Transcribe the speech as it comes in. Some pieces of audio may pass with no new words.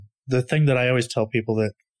the thing that I always tell people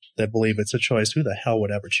that believe it's a choice, who the hell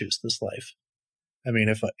would ever choose this life? I mean,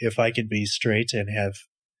 if I could be straight and have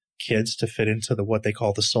kids to fit into what they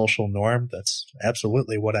call the social norm, that's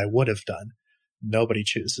absolutely what I would have done. Nobody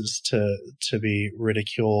chooses to be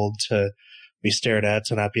ridiculed, to be stared at,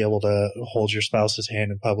 to not be able to hold your spouse's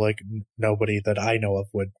hand in public. Nobody that I know of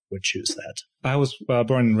would choose that. I was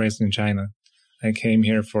born and raised in China. I came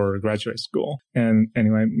here for graduate school. And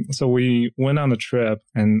anyway, so we went on a trip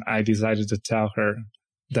and I decided to tell her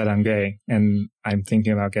that I'm gay and I'm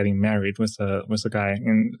thinking about getting married with a guy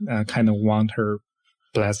and kind of want her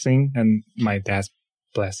blessing and my dad's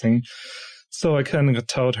blessing. So I kind of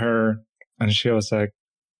told her and she was like,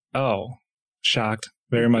 oh, shocked,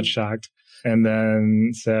 very much shocked. And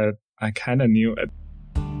then said, I kind of knew it.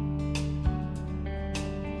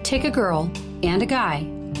 Take a girl and a guy,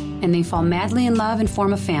 and they fall madly in love and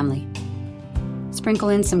form a family. Sprinkle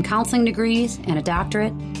in some counseling degrees and a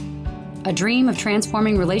doctorate, a dream of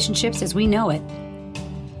transforming relationships as we know it.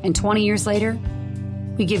 And 20 years later,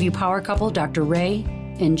 we give you power couple Dr. Ray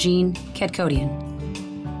and Jean Kadkodian.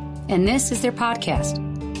 And this is their podcast,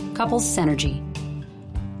 Couples Synergy.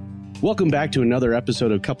 Welcome back to another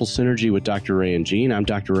episode of Couple Synergy with Dr. Ray and Jean. I'm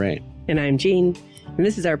Dr. Ray. And I'm Jean. And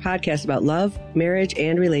this is our podcast about love, marriage,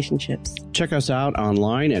 and relationships. Check us out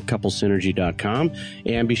online at couplesynergy.com.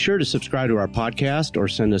 And be sure to subscribe to our podcast or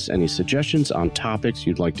send us any suggestions on topics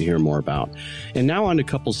you'd like to hear more about. And now on to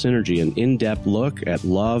Couple Synergy, an in-depth look at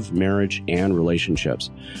love, marriage, and relationships,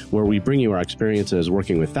 where we bring you our experiences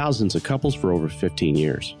working with thousands of couples for over 15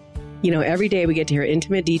 years. You know, every day we get to hear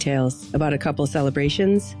intimate details about a couple's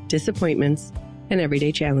celebrations, disappointments, and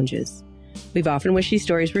everyday challenges. We've often wished these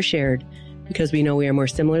stories were shared because we know we are more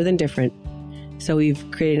similar than different. So we've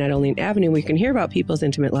created not only an avenue where you can hear about people's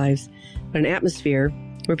intimate lives, but an atmosphere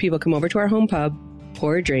where people come over to our home pub,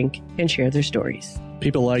 pour a drink, and share their stories.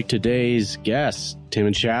 People like today's guests, Tim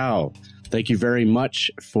and Chow. Thank you very much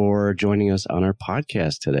for joining us on our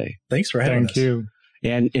podcast today. Thanks for having us. Thank you.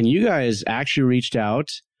 And you guys actually reached out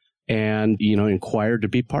and, inquired to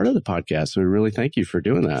be part of the podcast. So we really thank you for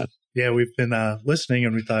doing that. Yeah, we've been listening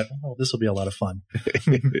and we thought, oh, this will be a lot of fun.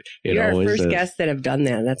 You're our first guests that have done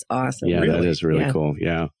that. That's awesome. Yeah, really? That is really cool.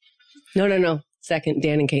 Yeah. No. Second,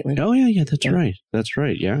 Dan and Caitlin. Oh, yeah. That's right. That's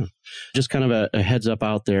right. Yeah. Just kind of a heads up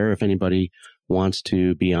out there. If anybody wants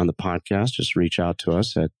to be on the podcast, just reach out to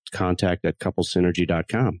us at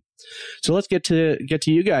contact@couplesynergy.com. So let's get to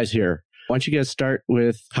you guys here. Why don't you guys start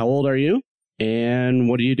with how old are you and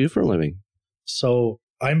what do you do for a living? So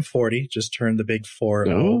I'm 40, just turned the big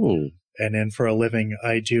 40. Oh. And then for a living,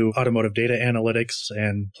 I do automotive data analytics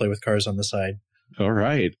and play with cars on the side. All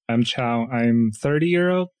right. I'm Chow. I'm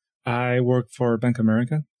 30-year-old. I work for Bank of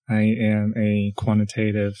America. I am a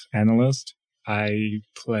quantitative analyst. I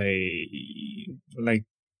play like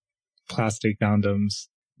plastic Gundams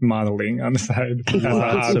modeling on the side.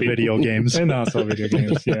 Lots of video games. And also video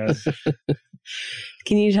games, yes.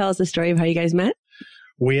 Can you tell us the story of how you guys met?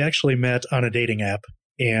 We actually met on a dating app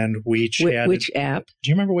and we chatted. Which app? Do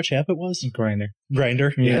you remember which app it was? Grindr.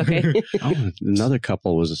 Grindr. Yeah. Okay. Oh, another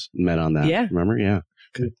couple was met on that. Yeah. Remember? Yeah.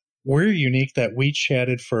 We're unique that we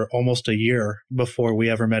chatted for almost a year before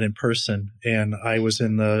we ever met in person. And I was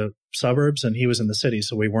in the suburbs and he was in the city.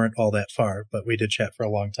 So we weren't all that far, but we did chat for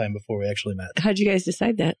a long time before we actually met. How'd you guys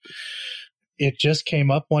decide that? It just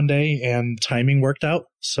came up one day and timing worked out.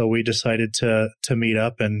 So we decided to meet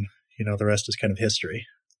up and, the rest is kind of history.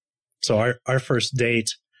 So our first date,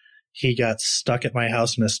 he got stuck at my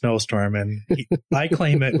house in a snowstorm and I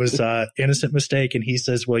claim it was an innocent mistake. And he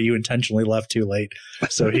says, well, you intentionally left too late.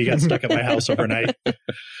 So he got stuck at my house overnight.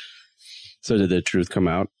 So did the truth come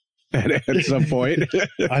out at some point?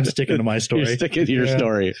 I'm sticking to my story. You're sticking to your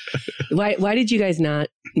story. Why did you guys not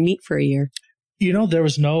meet for a year? There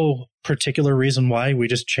was no particular reason why. We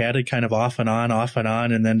just chatted kind of off and on,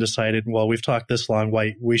 and then decided, well, we've talked this long,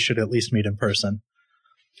 why we should at least meet in person.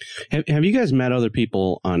 Have you guys met other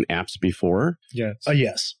people on apps before? Yes.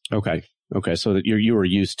 Yes. Okay. So that you were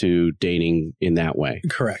used to dating in that way.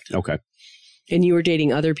 Correct. Okay. And you were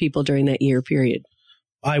dating other people during that year period?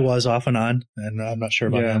 I was off and on, and I'm not sure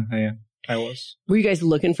about that. Yeah, I was. Were you guys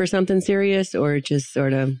looking for something serious or it just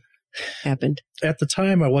sort of happened? At the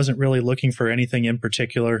time, I wasn't really looking for anything in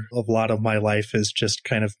particular. A lot of my life is just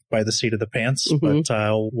kind of by the seat of the pants. Mm-hmm.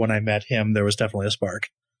 But when I met him, there was definitely a spark.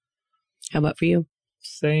 How about for you?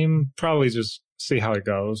 Same. Probably just see how it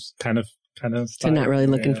goes. Kind of. So not really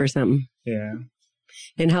looking for something. Yeah.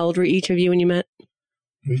 And how old were each of you when you met?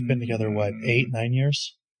 We've been together, 8, 9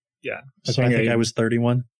 years? Yeah. So I think I was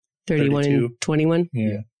 31. 31 32. and 21?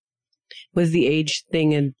 Yeah. Was the age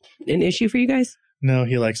thing an issue for you guys? No,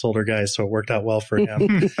 he likes older guys, so it worked out well for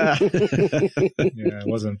him. Yeah, it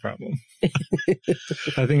wasn't a problem.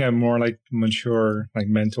 I think I'm more like mature, like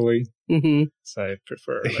mentally. Mm-hmm. So I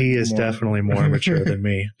prefer. Like, He is definitely more mature than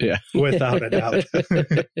me. Yeah. Without a doubt.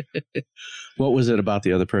 What was it about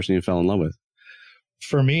the other person you fell in love with?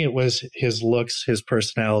 For me, it was his looks, his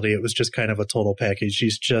personality. It was just kind of a total package.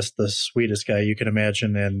 He's just the sweetest guy you can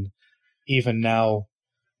imagine. And even now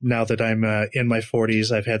that I'm in my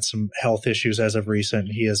 40s, I've had some health issues as of recent.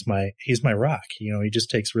 He's my rock. You know, he just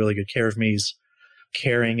takes really good care of me. He's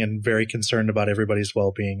caring and very concerned about everybody's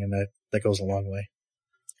well-being, and that goes a long way.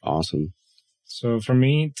 Awesome. So for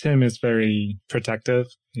me, Tim is very protective.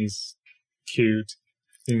 He's cute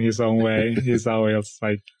in his own way. He's always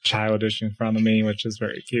like childish in front of me, which is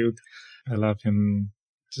very cute. I love him.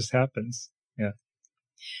 It just happens. Yeah.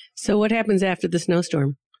 So what happens after the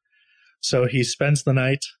snowstorm? So he spends the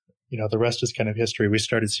night. You know, the rest is kind of history. We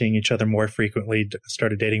started seeing each other more frequently,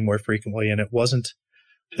 started dating more frequently, and it wasn't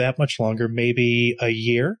that much longer, maybe a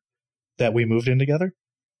year, that we moved in together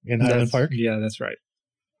in Highland Park. Yeah, that's right.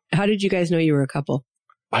 How did you guys know you were a couple?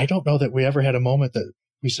 I don't know that we ever had a moment that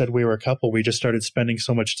we said we were a couple. We just started spending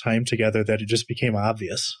so much time together that it just became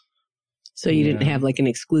obvious. So you didn't have like an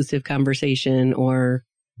exclusive conversation or?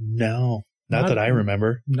 No, not that I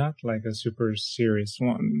remember. Not like a super serious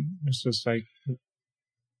one. It's just like,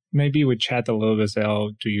 maybe we chat a little bit, say,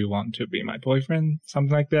 oh, do you want to be my boyfriend?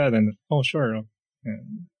 Something like that. And, oh, sure.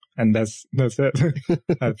 And that's it,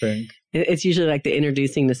 I think. It's usually like the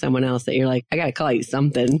introducing to someone else that you're like, I got to call you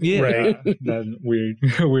something. Yeah. Right. That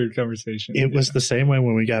weird conversation. It was the same way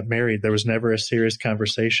when we got married. There was never a serious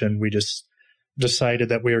conversation. We just decided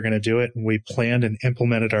that we were going to do it, and we planned and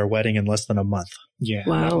implemented our wedding in less than a month. Yeah.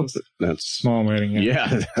 Wow. That's Small wedding.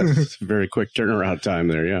 yeah. That's a very quick turnaround time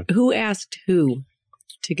there. Yeah. Who asked who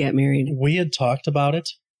to get married? We had talked about it,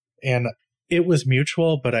 and it was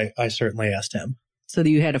mutual, but I certainly asked him. So that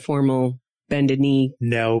you had a formal bended knee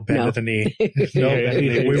No, bend at the knee. No, bend at the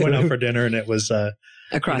knee. We went out for dinner, and it was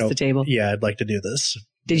across the table. Yeah, I'd like to do this.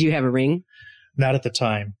 Did you have a ring? Not at the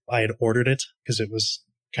time. I had ordered it because it was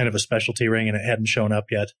kind of a specialty ring, and it hadn't shown up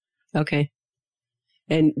yet. Okay.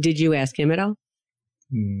 And did you ask him at all?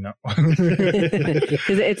 No.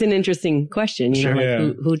 Because it's an interesting question. You know, Sure,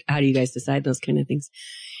 like who, how do you guys decide those kind of things?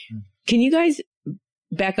 Can you guys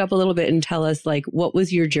back up a little bit and tell us, like, what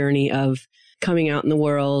was your journey of coming out in the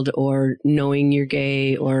world or knowing you're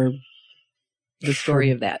gay or the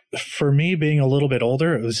story of that? For me, being a little bit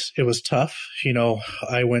older, it was tough. You know,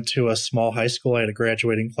 I went to a small high school. I had a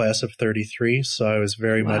graduating class of 33, so I was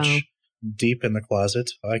very much deep in the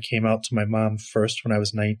closet. I came out to my mom first when I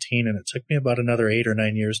was 19, and it took me about another 8 or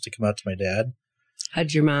 9 years to come out to my dad. How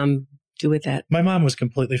did your mom do with that? My mom was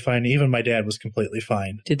completely fine. Even my dad was completely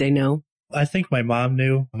fine. Did they know? I think my mom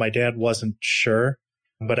knew. My dad wasn't sure,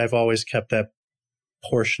 but I've always kept that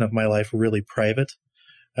portion of my life really private.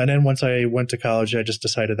 And then once I went to college, I just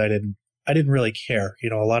decided I didn't really care. You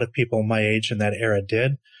know, a lot of people my age in that era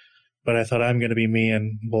did, but I thought I'm going to be me,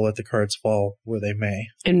 and we'll let the cards fall where they may.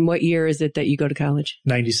 And what year is it that you go to college?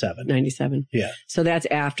 97. 97. Yeah. So that's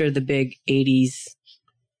after the big 80s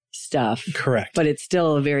stuff. Correct. But it's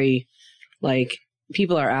still a very, like,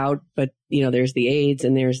 people are out, but, you know, there's the AIDS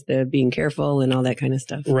and there's the being careful and all that kind of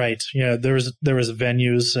stuff. Right. Yeah. There was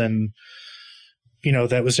venues, and, you know,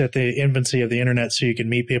 that was at the infancy of the internet, so you could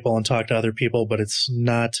meet people and talk to other people, but it's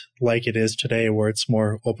not like it is today where it's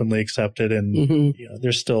more openly accepted. And, you know,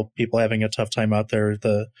 there's still people having a tough time out there.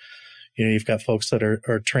 You know, you've got folks that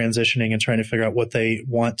are transitioning and trying to figure out what they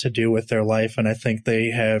want to do with their life. And I think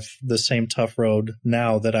they have the same tough road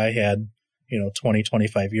now that I had, you know, 20,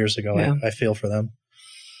 25 years ago. Yeah. I feel for them.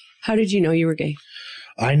 How did you know you were gay?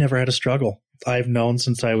 I never had a struggle. I've known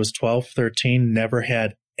since I was 12, 13, never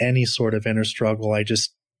had any sort of inner struggle.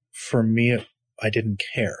 For me, I didn't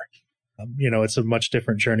care. You know, it's a much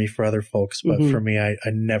different journey for other folks, but for me, I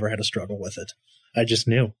never had a struggle with it. I just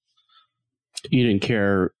knew. You didn't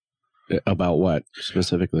care about what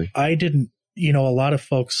specifically? I didn't, you know, a lot of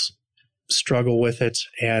folks struggle with it,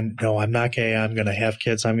 and no, I'm not gay. I'm going to have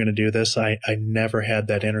kids. I'm going to do this. I never had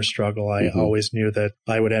that inner struggle. I always knew that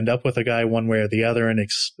I would end up with a guy one way or the other, and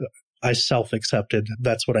I self-accepted.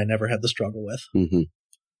 That's what I never had the struggle with.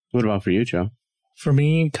 What about for you, Joe? For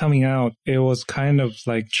me, coming out, it was kind of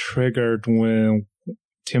like triggered when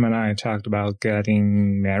Tim and I talked about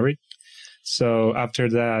getting married. So after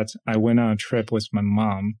that, I went on a trip with my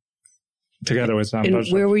mom, together with some. And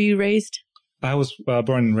where were you raised? I was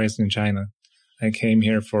born and raised in China. I came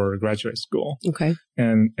here for graduate school. Okay.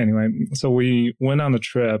 And anyway, so we went on the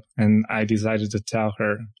trip, and I decided to tell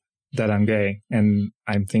her that I'm gay and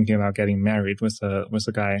I'm thinking about getting married with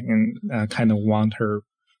a guy and kind of want her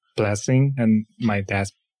blessing and my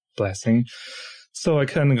dad's blessing. So I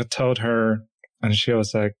kind of told her and she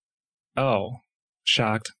was like, oh,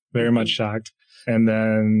 shocked, very much shocked. And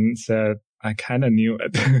then said, I kind of knew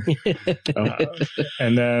it.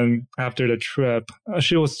 And then after the trip,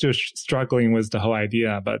 she was still struggling with the whole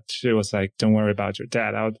idea, but she was like, don't worry about your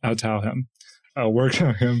dad. I'll tell him. I'll work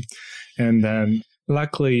on him. And then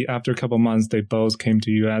luckily, after a couple of months, they both came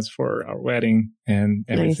to US for our wedding and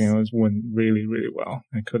everything went really, really well.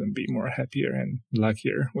 I couldn't be more happier and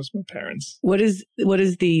luckier with my parents. What is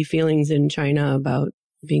the feelings in China about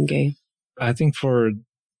being gay? I think for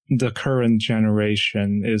the current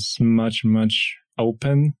generation is much, much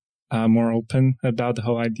more open about the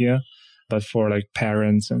whole idea. But for like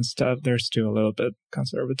parents and stuff, they're still a little bit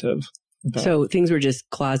conservative. So things were just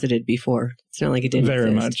closeted before. It's not like it didn't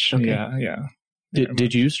very exist. much. Okay. Yeah.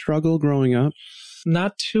 Did you struggle growing up?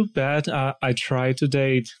 Not too bad. I tried to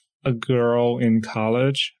date a girl in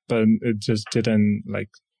college, but it just didn't like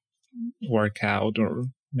work out, or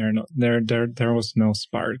there was no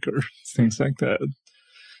spark or things like that.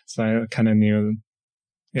 So I kind of knew.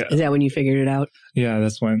 Yeah. Is that when you figured it out? Yeah,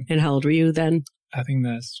 that's when. And how old were you then? I think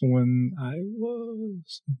that's when I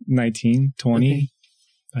was 19, 20.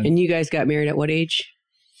 Okay. And you guys got married at what age?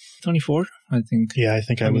 24, I think. Yeah, I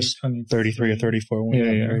think I was 33 or 34 when we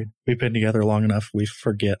got married. We've been together long enough, we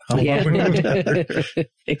forget how long we were together.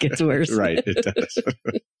 It gets worse. Right, it does.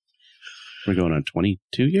 We're going on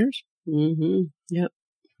 22 years? Mm-hmm. Yep.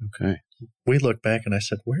 Okay. We look back and I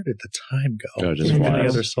said, where did the time go? Oh, it just We've been flies.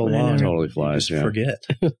 together so long. It totally flies, you just forget.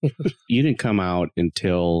 You didn't come out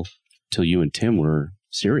until you and Tim were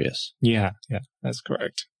serious. Yeah, that's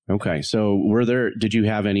correct. Okay. So did you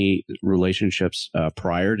have any relationships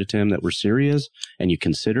prior to Tim that were serious and you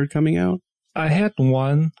considered coming out? I had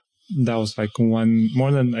one that was like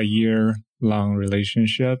more than a year long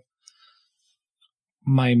relationship.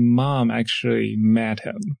 My mom actually met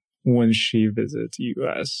him when she visited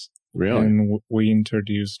US. Really? And we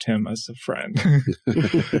introduced him as a friend.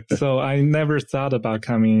 So I never thought about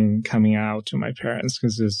coming out to my parents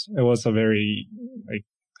because it was a very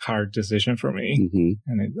hard decision for me. Mm-hmm.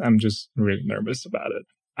 And I'm just really nervous about it.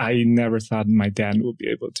 I never thought my dad would be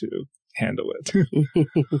able to handle it.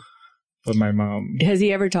 But my mom... Has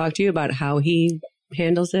he ever talked to you about how he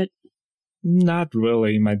handles it? Not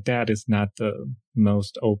really. My dad is not the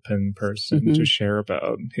most open person to share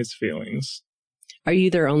about his feelings. Are you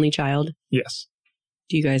their only child? Yes.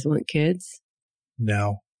 Do you guys want kids?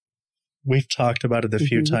 No. We've talked about it a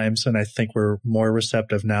few times, and I think we're more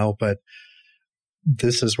receptive now, but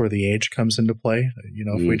this is where the age comes into play. You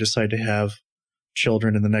know, if we decide to have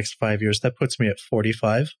children in the next 5 years, that puts me at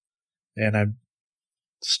 45, and I'm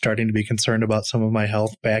starting to be concerned about some of my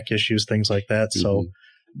health, back issues, things like that. So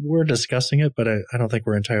we're discussing it, but I don't think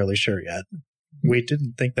we're entirely sure yet. We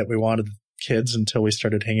didn't think that we wanted kids until we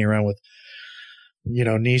started hanging around with,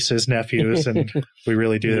 nieces, nephews, and we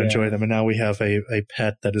really do enjoy them. And now we have a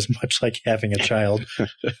pet that is much like having a child.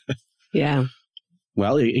 Yeah.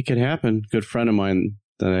 Well, it could happen. Good friend of mine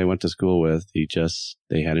that I went to school with,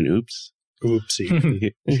 they had an oops.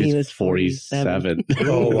 Oopsie. He was 47.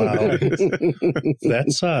 Oh, wow.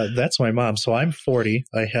 That's my mom. So I'm 40.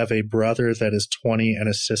 I have a brother that is 20 and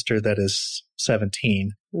a sister that is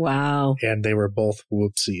 17. Wow. And they were both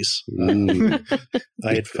whoopsies.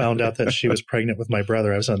 I had found out that she was pregnant with my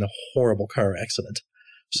brother. I was in a horrible car accident.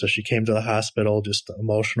 So she came to the hospital, just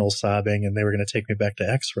emotional, sobbing, and they were going to take me back to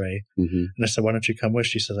X-ray. And I said, "Why don't you come with?"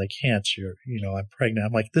 She says, "I can't. I'm pregnant."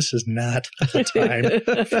 I'm like, "This is not the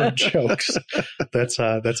time for jokes." That's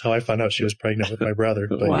how I found out she was pregnant with my brother.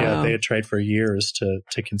 But yeah, they had tried for years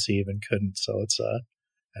to conceive and couldn't. So it's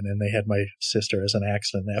and then they had my sister as an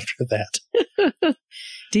accident after that.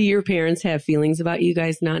 Do your parents have feelings about you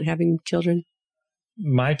guys not having children?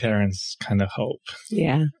 My parents kind of hope.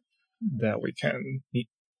 Yeah. That we can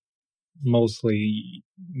mostly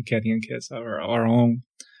getting kids of our own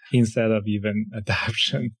instead of even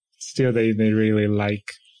adoption. Still, they really like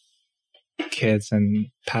kids and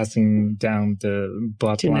passing down the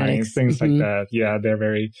bloodline, things like that. Yeah, they're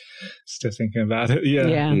very still thinking about it.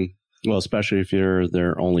 Yeah. Well, especially if you're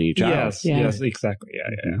their only child. Yes, exactly.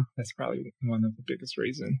 Yeah. That's probably one of the biggest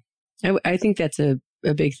reasons. I think that's a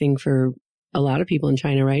big thing for a lot of people in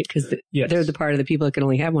China, right? Because they're the part of the people that can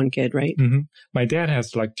only have one kid, right? My dad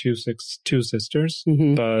has like two sisters,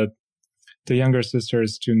 but the younger sister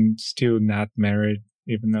is still not married,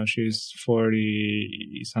 even though she's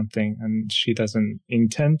 40 something, and she doesn't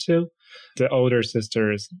intend to. The older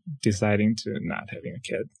sister is deciding to not having a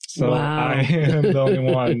kid. So Wow. I am the only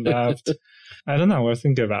one left. I don't know. We'll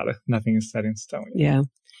think about it. Nothing is set in stone yet.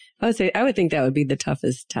 Yeah. I would think that would be the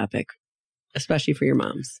toughest topic, especially for your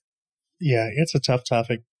moms. Yeah, it's a tough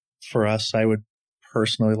topic for us. I would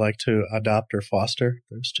personally like to adopt or foster.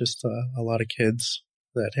 There's just a lot of kids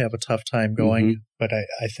that have a tough time going, but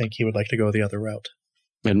I think he would like to go the other route.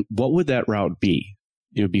 And what would that route be?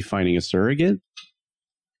 It would be finding a surrogate?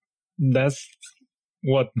 That's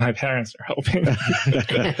what my parents are hoping.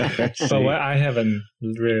 So I haven't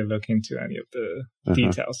really looked into any of the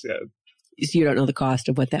details yet. So you don't know the cost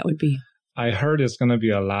of what that would be. I heard it's going to be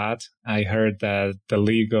a lot. I heard that the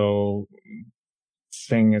legal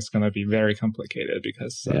thing is going to be very complicated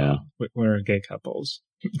because we're gay couples.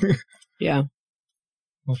 Yeah.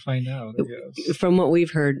 We'll find out, I guess. From what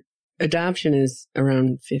we've heard, adoption is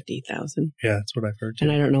around $50,000. Yeah, that's what I've heard too.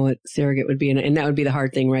 And I don't know what surrogate would be. And that would be the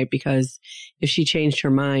hard thing, right? Because if she changed her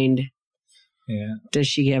mind, does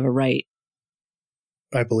she have a right?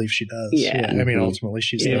 I believe she does. Yeah. I mean, ultimately,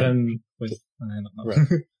 she's even with, I don't know.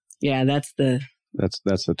 Right. Yeah, that's the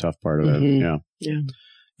tough part of it.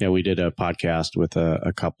 Yeah. We did a podcast with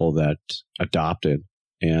a couple that adopted,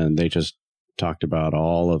 and they just talked about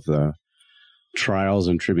all of the trials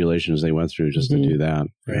and tribulations they went through just to do that.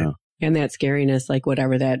 Right. Yeah. And that scariness, like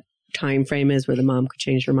whatever that time frame is where the mom could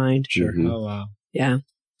change her mind. Sure. Oh, wow. Yeah.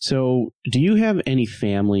 So, do you have any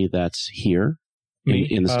family that's here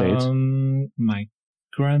in the States? My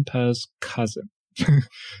grandpa's cousin.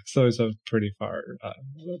 So it's a pretty far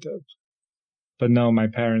relative. But no, my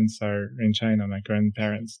parents are in China. My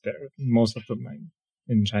grandparents, most of them are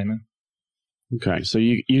in China. Okay. So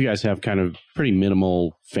you guys have kind of pretty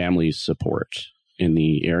minimal family support in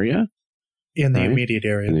the area? in the Right. immediate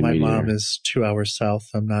area. In the My immediate mom area. is 2 hours south.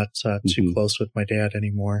 I'm not too close with my dad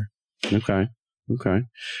anymore. Okay. Okay.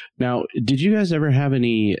 Now, did you guys ever have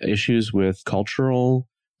any issues with cultural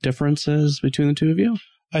differences between the two of you?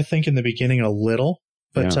 I think in the beginning a little,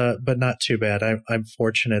 but not too bad. I'm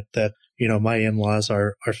fortunate that, my in-laws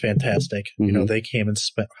are fantastic. Mhm. They came and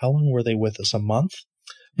spent, how long were they with us? A month?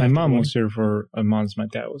 My After mom one- was here for a month. My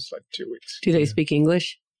dad was like 2 weeks. Do they speak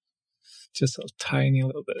English? Just a tiny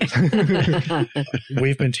little bit.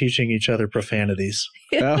 We've been teaching each other profanities.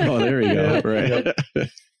 Oh, there you go. Right.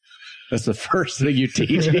 That's the first thing you teach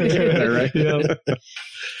each other, right? Yeah.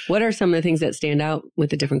 What are some of the things that stand out with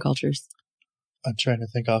the different cultures? I'm trying to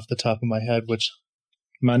think off the top of my head, which,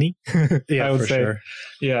 Money? yeah, I would for say. sure.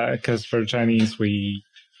 Yeah, because for Chinese, we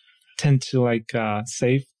tend to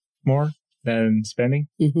save more than spending.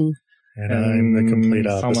 Mm-hmm. And I'm the complete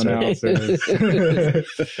Someone opposite. else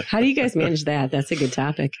is. How do you guys manage that? That's a good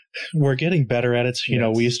topic. We're getting better at it.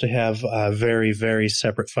 Yes. We used to have very, very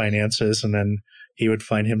separate finances, and then he would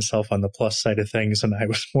find himself on the plus side of things, and I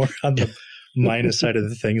was more on the minus side of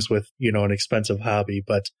the things with, an expensive hobby.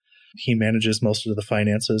 But he manages most of the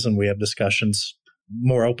finances, and we have discussions,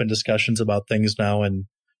 more open discussions about things now, and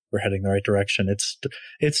we're heading the right direction.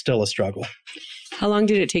 It's still a struggle. How long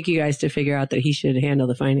did it take you guys to figure out that he should handle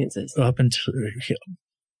the finances? Up until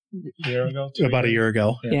Year ago, about a year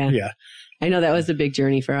ago. Yeah. Yeah. I know that was a big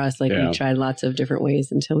journey for us. Like Yeah. we tried lots of different ways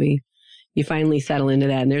until you finally settle into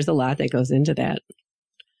that. And there's a lot that goes into that,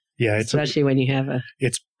 Yeah. especially when you have a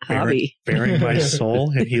It's hobby. bearing my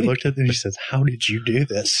soul. And he looked at it and he says, "How did you do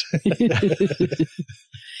this?"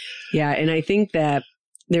 Yeah. And I think that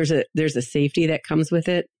there's a safety that comes with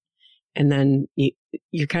it. And then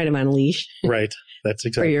you're kind of on a leash Right. That's for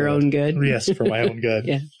exactly your right. own good. Yes, for my own good.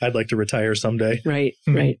 Yeah. I'd like to retire someday. Right.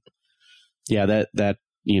 Mhm. Right. Yeah, that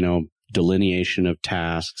delineation of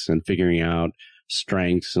tasks and figuring out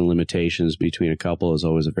strengths and limitations between a couple is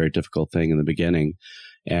always a very difficult thing in the beginning.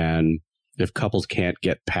 And if couples can't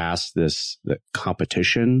get past the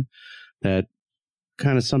competition that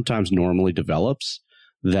kind of sometimes normally develops,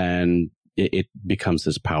 then it becomes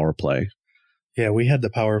this power play. Yeah, we had the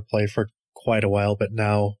power play for quite a while, but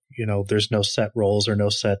now, there's no set roles or no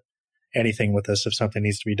set anything with us. If something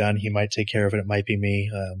needs to be done, he might take care of it. It might be me.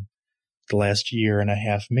 The last year and a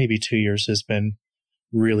half, maybe 2 years, has been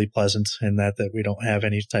really pleasant in that we don't have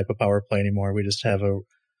any type of power play anymore. We just have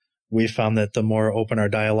we found that the more open our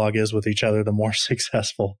dialogue is with each other, the more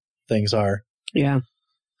successful things are. Yeah.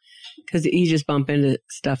 Because you just bump into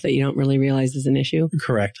stuff that you don't really realize is an issue.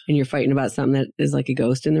 Correct. And you're fighting about something that is like a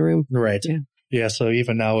ghost in the room. Right. Yeah. Yeah. So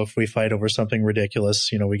even now, if we fight over something ridiculous,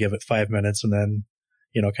 we give it 5 minutes and then,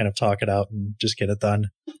 kind of talk it out and just get it done.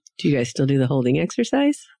 Do you guys still do the holding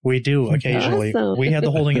exercise? We do occasionally. Awesome. We had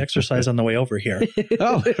the holding exercise on the way over here.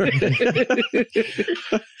 Oh,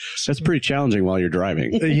 that's pretty challenging while you're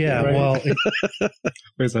driving. Yeah. Right. Well,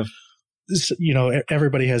 With a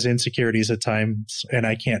everybody has insecurities at times, and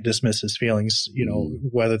I can't dismiss his feelings,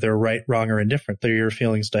 whether they're right, wrong, or indifferent. They're your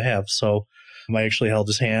feelings to have. So I actually held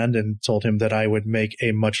his hand and told him that I would make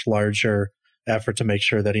a much larger effort to make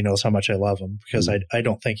sure that he knows how much I love him, because I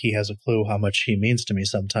don't think he has a clue how much he means to me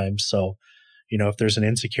sometimes. So, if there's an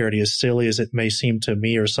insecurity, as silly as it may seem to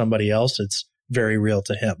me or somebody else, it's very real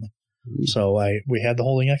to him. So we had the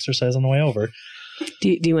holding exercise on the way over.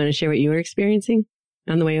 Do you want to share what you were experiencing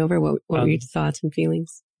on the way over? What were your thoughts and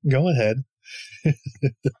feelings? Go ahead.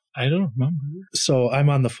 I don't remember. So I'm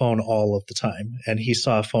on the phone all of the time, and he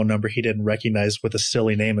saw a phone number he didn't recognize with a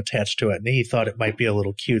silly name attached to it, and he thought it might be a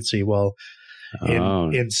little cutesy. Well,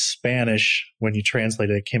 in Spanish, when you translate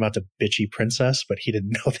it, it came out to bitchy princess, but he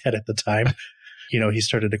didn't know that at the time. He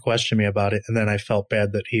started to question me about it, and then I felt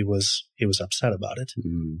bad that he was upset about it.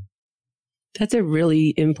 That's a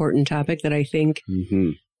really important topic that I think.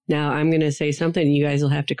 Now I'm going to say something, and you guys will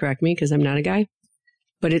have to correct me because I'm not a guy.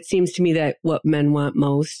 But it seems to me that what men want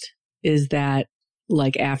most is that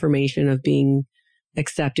like affirmation of being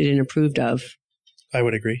accepted and approved of. I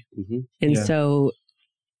would agree. And so,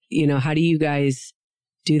 how do you guys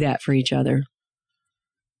do that for each other?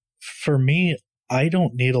 For me, I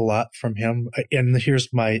don't need a lot from him. And here's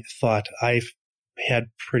my thought. I've had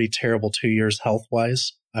pretty terrible 2 years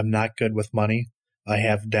health-wise. I'm not good with money. I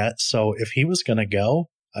have debt. So if he was going to go,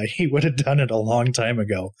 he would have done it a long time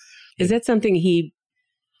ago. Is that something he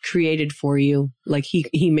created for you? Like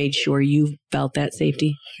he made sure you felt that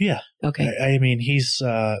safety? Yeah. Okay. I mean, he's...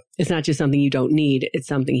 it's not just something you don't need. It's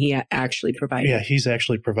something he actually provided. Yeah, he's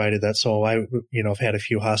actually provided that. So I, have had a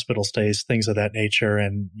few hospital stays, things of that nature,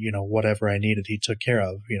 and, whatever I needed, he took care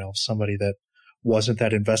of. Somebody that wasn't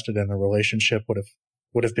that invested in the relationship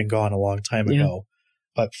would have been gone a long time ago.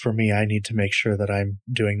 But for me, I need to make sure that I'm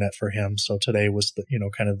doing that for him. So today was the,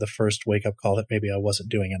 kind of the first wake up call that maybe I wasn't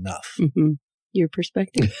doing enough. Your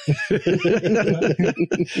perspective. And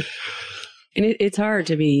it's hard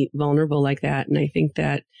to be vulnerable like that. And I think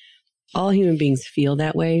that all human beings feel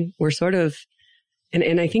that way. We're sort of,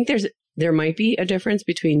 and I think there might be a difference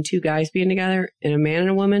between two guys being together and a man and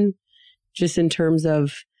a woman, just in terms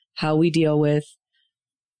of how we deal with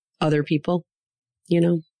other people,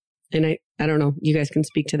 And I don't know. You guys can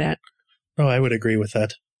speak to that. Oh, I would agree with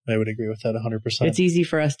that. 100%. It's easy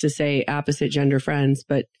for us to say opposite gender friends,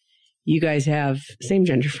 but you guys have same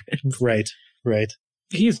gender friends. Right.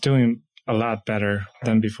 He's doing a lot better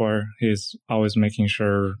than before. He's always making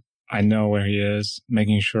sure I know where he is,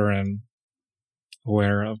 making sure I'm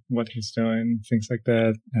aware of what he's doing, things like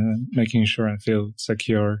that, and making sure I feel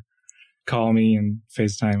secure. Call me and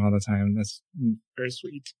FaceTime all the time. That's very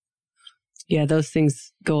sweet. Yeah, those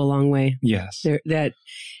things go a long way. Yes.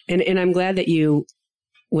 And I'm glad that you,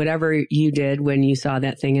 whatever you did when you saw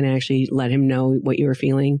that thing and actually let him know what you were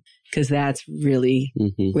feeling, because that's really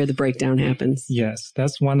where the breakdown happens. Yes,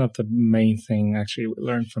 that's one of the main things actually we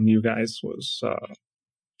learned from you guys was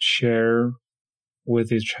share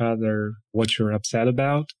with each other what you're upset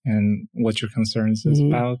about and what your concerns is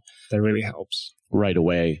about. That really helps. Right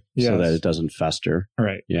away, so that it doesn't fester.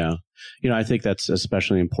 Right. Yeah. I think that's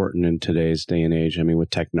especially important in today's day and age. I mean, with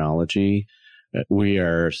technology, we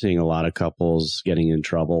are seeing a lot of couples getting in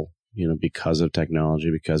trouble, because of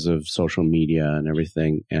technology, because of social media and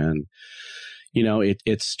everything. And,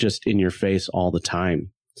 it's just in your face all the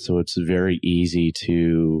time. So it's very easy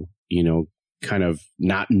to, kind of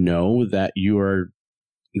not know that you are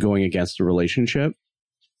going against a relationship,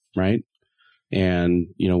 right? And,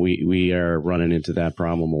 we are running into that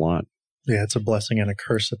problem a lot. Yeah, it's a blessing and a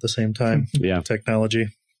curse at the same time. Yeah. Technology.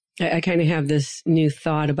 I kind of have this new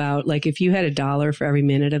thought about, like, if you had $1 for every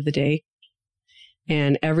minute of the day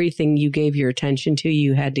and everything you gave your attention to,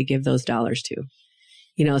 you had to give those dollars to.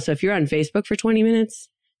 So if you're on Facebook for 20 minutes,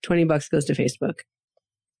 $20 goes to Facebook.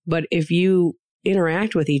 But if you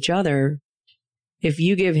interact with each other, if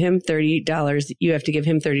you give him $30, you have to give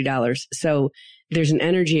him $30. So there's an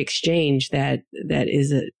energy exchange that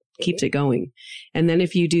keeps it going. And then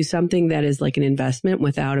if you do something that is like an investment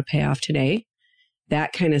without a payoff today,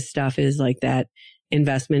 that kind of stuff is like that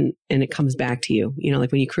investment and it comes back to you.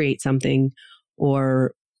 Like when you create something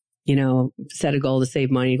or, set a goal to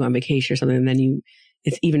save money, go on vacation or something, and then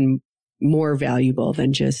it's even more valuable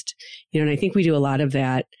than just, and I think we do a lot of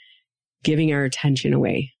that, giving our attention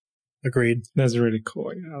away. Agreed. That's really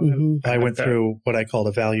cool. I went through what I called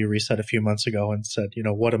a value reset a few months ago and said,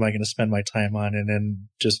 what am I going to spend my time on? And then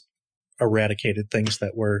just eradicated things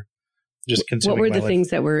that were just consuming my life. What were the things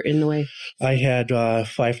that were in the way? I had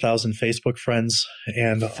 5,000 Facebook friends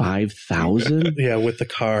and 5,000? Yeah, with the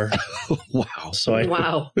car. Wow.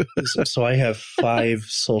 So I have 5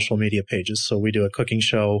 social media pages. So we do a cooking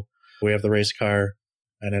show We have the race car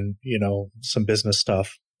and then, some business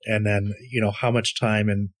stuff. And then, how much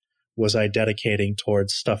time was I dedicating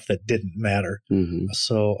towards stuff that didn't matter? Mm-hmm.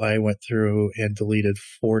 So I went through and deleted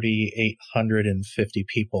 4,850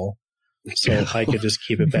 people. So I could just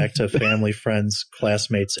keep it back to family, friends,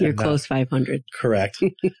 classmates. You're close 500. Correct.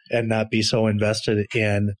 And not be so invested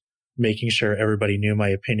in making sure everybody knew my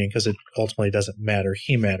opinion, because it ultimately doesn't matter.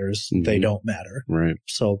 He matters. Mm-hmm. They don't matter. Right.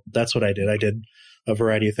 So that's what I did. I did a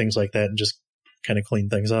variety of things like that and just kind of clean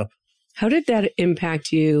things up. How did that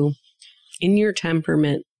impact you in your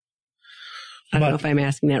temperament? I don't know if I'm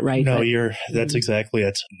asking that right. No, that's exactly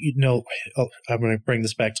it. I'm going to bring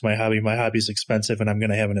this back to my hobby. My hobby is expensive and I'm going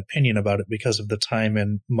to have an opinion about it because of the time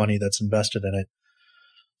and money that's invested in it.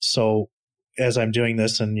 So as I'm doing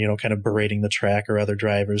this and, kind of berating the track or other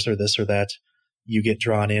drivers or this or that, you get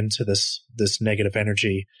drawn into this negative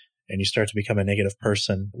energy and you start to become a negative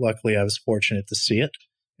person. Luckily, I was fortunate to see it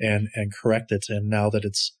and correct it. And now that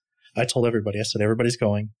I told everybody, I said, everybody's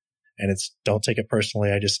going, and don't take it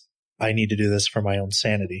personally. I need to do this for my own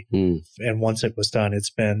sanity. And once it was done, it's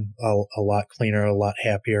been a lot cleaner, a lot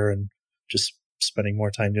happier, and just spending more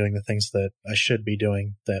time doing the things that I should be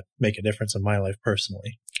doing that make a difference in my life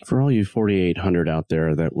personally. For all you 4,800 out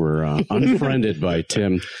there that were unfriended by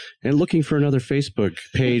Tim and looking for another Facebook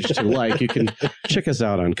page to like, you can check us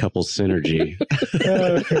out on Couples Synergy.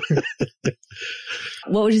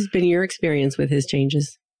 What has been your experience with his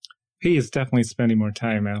changes? He is definitely spending more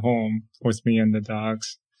time at home with me and the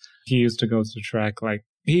dogs. He used to go to the track,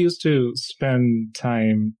 he used to spend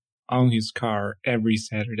time on his car every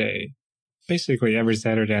Saturday, basically every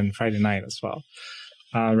Saturday and Friday night as well.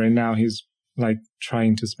 Right now, he's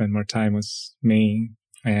trying to spend more time with me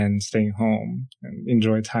and staying home and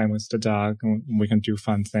enjoy time with the dog. And we can do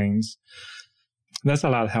fun things. That's a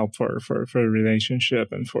lot of help for a relationship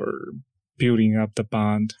and for building up the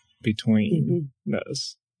bond between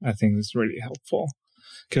us. I think it's really helpful.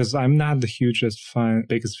 Because I'm not the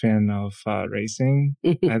biggest fan of racing.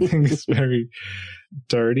 I think it's very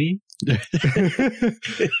dirty,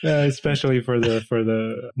 especially for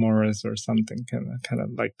the Morris or something, kind of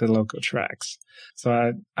like the local tracks.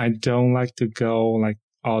 So I don't like to go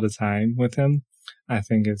all the time with him. I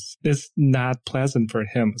think it's not pleasant for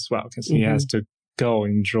him as well, because he has to go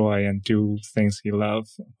enjoy and do things he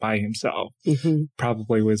loves by himself,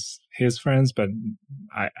 probably with his friends, but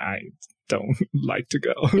I don't like to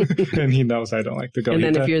go. And he knows I don't like to go. And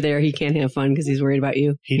then if you're there, he can't have fun because he's worried about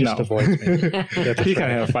you. He just avoids me. He can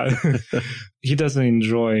have fun. He doesn't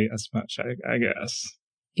enjoy as much, I guess.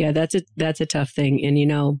 Yeah, that's a tough thing. And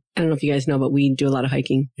I don't know if you guys know, but we do a lot of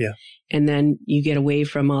hiking. Yeah. And then you get away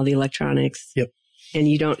from all the electronics. Yep. And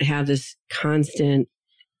you don't have this constant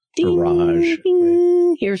barrage.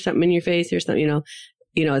 Ding, right. Here's something in your face. Here's something,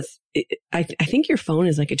 I think your phone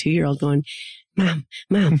is like a 2-year-old going, Mom.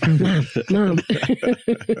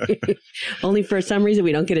 Only for some reason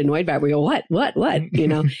we don't get annoyed by it. We go, what?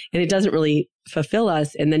 And it doesn't really fulfill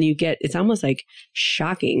us. And then it's almost like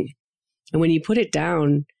shocking. And when you put it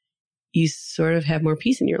down, you sort of have more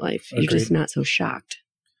peace in your life. Agreed. You're just not so shocked.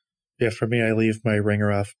 Yeah, for me, I leave my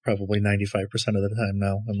ringer off probably 95% of the time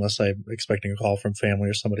now, unless I'm expecting a call from family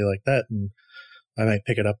or somebody like that. And I might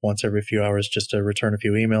pick it up once every few hours just to return a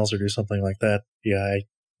few emails or do something like that. Yeah,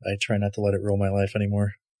 I try not to let it rule my life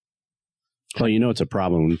anymore. Well, it's a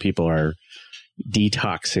problem when people are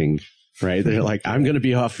detoxing, right? They're like, I'm going to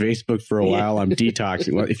be off Facebook for a while. I'm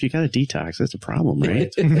detoxing. Well, if you got a detox, that's a problem,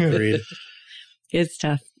 right? Agreed. It's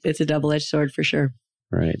tough. It's a double-edged sword for sure.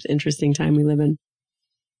 Right. It's an interesting time we live in.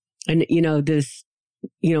 And, in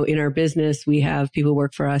our business, we have people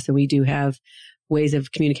work for us and we do have ways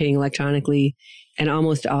of communicating electronically. And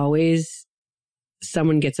almost always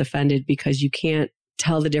someone gets offended because you can't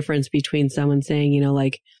tell the difference between someone saying,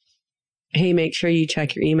 hey, make sure you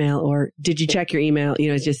check your email, or did you check your email?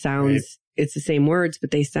 It just sounds, right. It's the same words,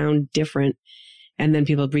 but they sound different. And then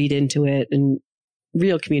people read into it, and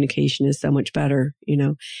real communication is so much better,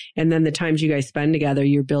 And then the times you guys spend together,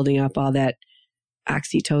 you're building up all that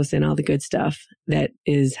oxytocin, all the good stuff. That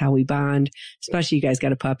is how we bond, especially you guys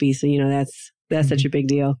got a puppy. So, that's such a big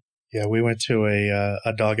deal. Yeah, we went to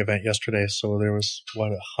a dog event yesterday. So there was,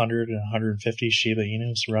 100 and 150 Shiba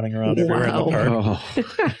Inus running around everywhere in the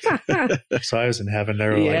park. Oh. So I was in heaven. They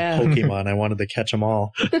were like Pokemon. I wanted to catch them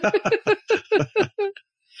all.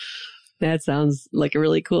 That sounds like a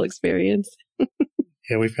really cool experience.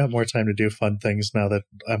 Yeah, we've got more time to do fun things now that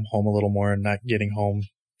I'm home a little more and not getting home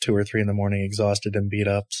 2 or 3 in the morning exhausted and beat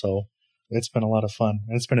up. So it's been a lot of fun.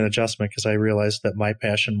 And it's been an adjustment because I realized that my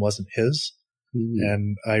passion wasn't his.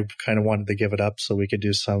 And I kind of wanted to give it up so we could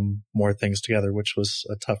do some more things together, which was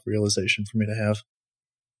a tough realization for me to have.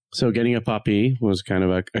 So getting a puppy was kind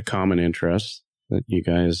of a common interest that you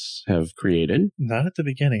guys have created. Not at the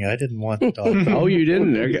beginning. I didn't want the dog. Oh, you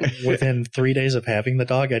didn't? Okay. Within 3 days of having the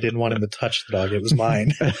dog, I didn't want him to touch the dog. It was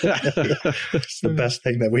mine. It's the best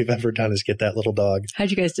thing that we've ever done is get that little dog.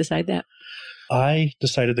 How'd you guys decide that? I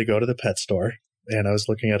decided to go to the pet store, and I was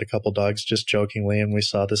looking at a couple dogs just jokingly, and we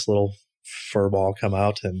saw this little fur ball come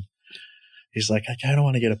out, and he's like, I kind of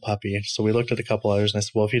want to get a puppy. So we looked at a couple others, and I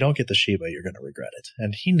said, well, if you don't get the Shiba, you're going to regret it.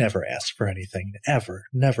 And he never asked for anything,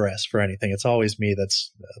 never asked for anything. It's always me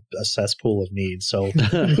that's a cesspool of need. So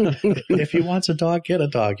if he wants a dog, get a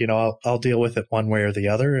dog. I'll deal with it one way or the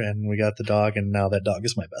other. And we got the dog, and now that dog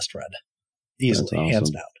is my best friend. Easily, awesome. Hands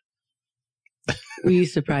down. Were you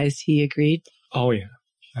surprised he agreed? Oh, yeah.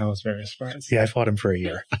 I was very surprised. Yeah, I fought him for a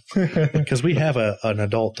year because we have an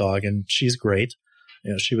adult dog, and she's great.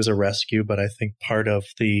 She was a rescue, but I think part of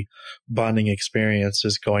the bonding experience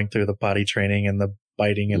is going through the potty training and the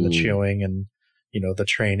biting and the chewing and, the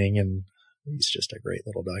training. And he's just a great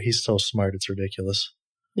little dog. He's so smart. It's ridiculous.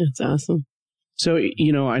 That's awesome. So,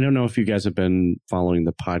 I don't know if you guys have been following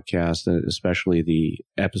the podcast, especially the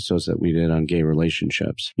episodes that we did on gay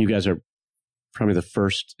relationships. You guys are probably the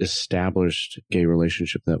first established gay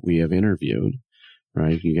relationship that we have interviewed,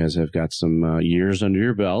 right? You guys have got some years under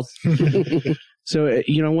your belt. So, I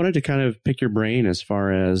wanted to kind of pick your brain as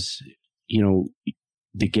far as,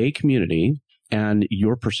 the gay community and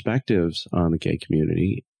your perspectives on the gay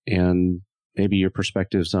community and maybe your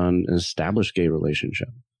perspectives on an established gay relationship.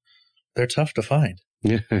 They're tough to find.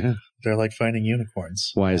 Yeah. They're like finding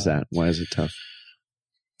unicorns. Why is that? Why is it tough?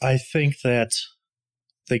 I think that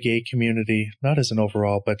the gay community, not as an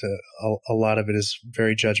overall, but a lot of it is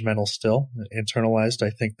very judgmental still, internalized. I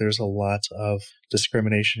think there's a lot of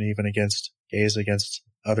discrimination even against gays, against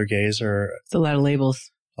other gays, or It's a lot of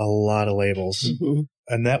labels. a lot of labels. Mm-hmm.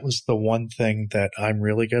 And that was the one thing that I'm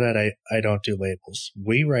really good at. I don't do labels.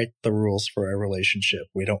 We write the rules for our relationship.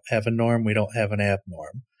 We don't have a norm. We don't have an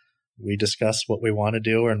abnorm. We discuss what we want to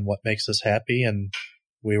do and what makes us happy, and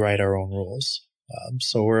we write our own rules.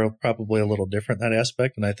 So we're probably a little different in that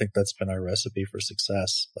aspect, and I think that's been our recipe for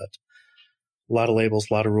success. But a lot of labels,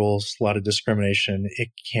 a lot of rules, a lot of discrimination. It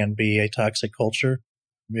can be a toxic culture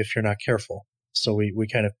if you're not careful. So we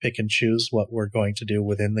kind of pick and choose what we're going to do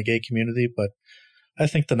within the gay community. But I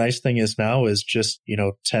think the nice thing is now is just,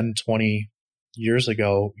 10, 20 years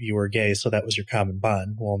ago, you were gay, so that was your common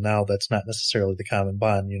bond. Well, now that's not necessarily the common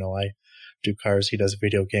bond. I do cars, he does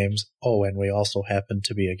video games. Oh, and we also happen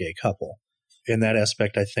to be a gay couple. In that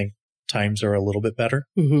aspect, I think times are a little bit better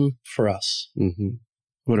for us. Mm-hmm.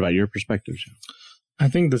 What about your perspective, Joe? I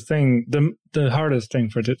think the hardest thing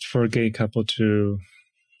for a gay couple to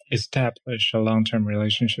establish a long-term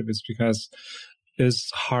relationship is because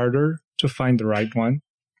it's harder to find the right one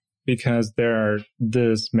because there are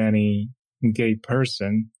this many gay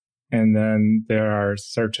person, and then there are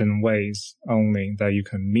certain ways only that you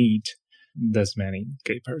can meet this many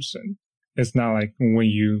gay person. It's not like when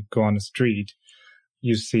you go on the street,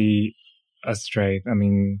 you see a straight,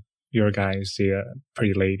 you're a guy, you see a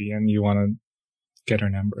pretty lady and you want to get her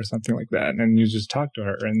number or something like that. And you just talk to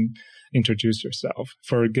her and introduce yourself.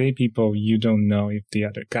 For gay people, you don't know if the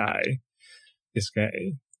other guy is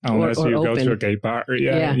gay unless or you open. go to a gay bar.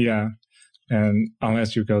 Yeah. And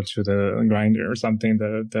unless you go to the Grindr or something,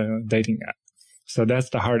 the dating app. So that's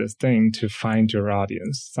the hardest thing, to find your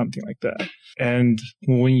audience, something like that. And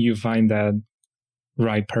when you find that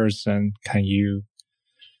right person, can you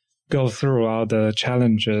go through all the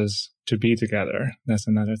challenges to be together? That's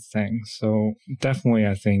another thing. So definitely,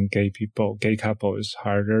 I think gay couple is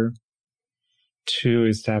harder to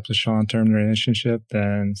establish a long-term relationship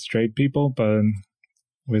than straight people. But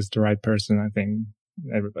with the right person, I think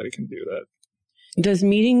everybody can do that. Does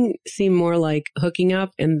meeting seem more like hooking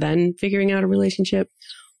up and then figuring out a relationship?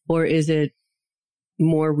 Or is it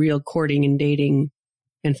more real courting and dating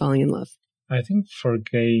and falling in love? I think for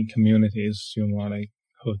gay communities, you want like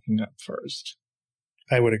hooking up first.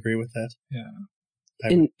 I would agree with that.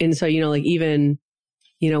 Yeah. And so, even,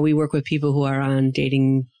 we work with people who are on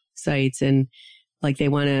dating sites and like they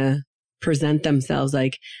want to present themselves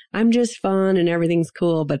like, I'm just fun and everything's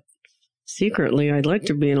cool, but secretly, I'd like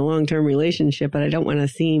to be in a long-term relationship, but I don't want to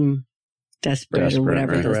seem desperate or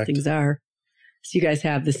whatever right? those Correct. things are. So you guys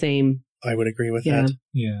have the same. I would agree with Yeah. that.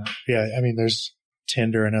 Yeah. Yeah. There's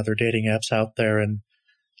Tinder and other dating apps out there, and,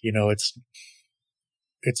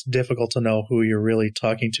 it's difficult to know who you're really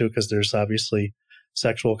talking to because there's obviously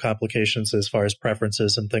sexual complications as far as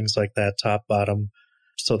preferences and things like that, top, bottom.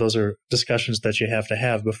 So those are discussions that you have to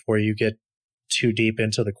have before you get too deep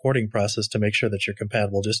into the courting process to make sure that you're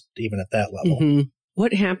compatible just even at that level. Mhm.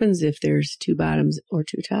 What happens if there's two bottoms or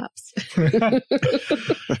two tops?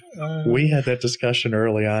 We had that discussion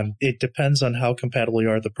early on. It depends on how compatible you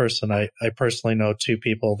are with the person. I personally know two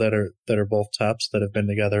people that are both tops that have been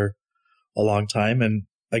together a long time. And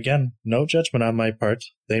again, no judgment on my part.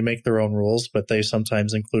 They make their own rules, but they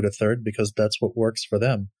sometimes include a third because that's what works for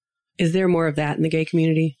them. Is there more of that in the gay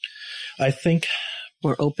community? I think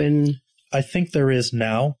More open? I think there is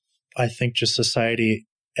now. I think just society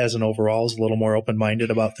as an overall is a little more open-minded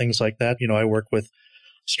about things like that. I work with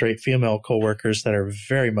straight female coworkers that are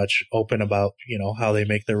very much open about, how they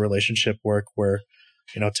make their relationship work, where,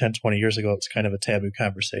 10, 20 years ago, it was kind of a taboo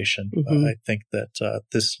conversation. Mm-hmm. I think that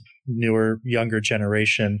this newer, younger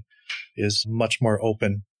generation is much more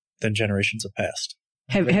open than generations of past.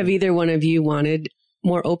 Have either one of you wanted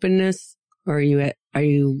more openness, or are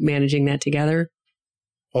you managing that together?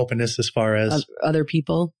 Openness as far as Other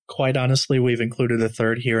people? Quite honestly, we've included a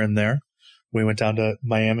third here and there. We went down to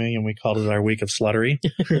Miami and we called it our week of sluttery.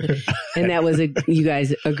 And that was you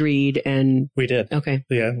guys agreed and... We did. Okay.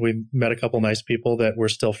 Yeah, we met a couple nice people that we're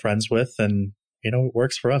still friends with, and, it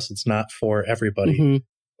works for us. It's not for everybody.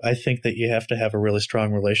 Mm-hmm. I think that you have to have a really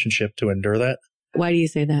strong relationship to endure that. Why do you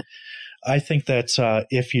say that? I think that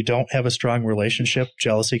if you don't have a strong relationship,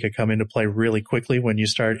 jealousy could come into play really quickly when you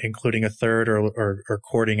start including a third or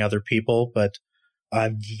courting other people. But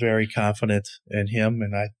I'm very confident in him,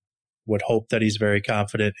 and I would hope that he's very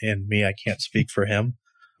confident in me. I can't speak for him,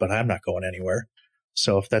 but I'm not going anywhere.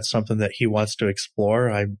 So if that's something that he wants to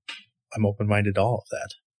explore, I'm open-minded to all of that.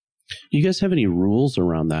 You guys have any rules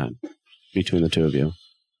around that between the two of you?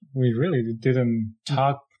 We really didn't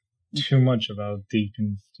talk too much about deep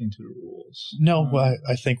into the rules. No,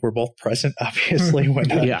 I think we're both present, obviously, when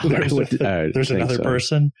there's another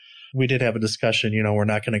person. We did have a discussion, we're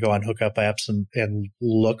not going to go on hookup apps and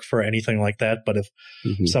look for anything like that. But if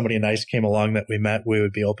somebody nice came along that we met, we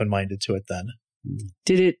would be open-minded to it then.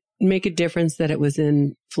 Did it make a difference that it was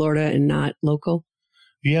in Florida and not local?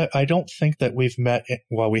 Yeah, I don't think that we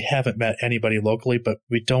haven't met anybody locally, but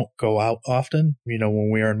we don't go out often.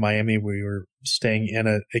 When we were in Miami, we were staying in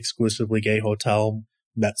an exclusively gay hotel,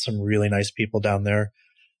 met some really nice people down there.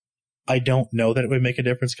 I don't know that it would make a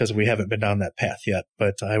difference because we haven't been down that path yet,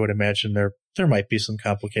 but I would imagine there might be some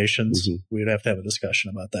complications. We'd have to have a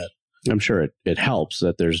discussion about that. I'm sure it helps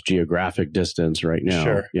that there's geographic distance right now.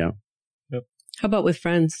 Sure. Yeah. Yep. How about with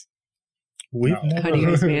friends? Never. How do you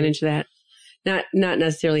guys manage that? Not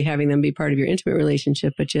necessarily having them be part of your intimate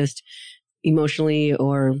relationship, but just emotionally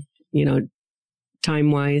or,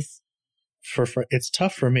 time-wise. It's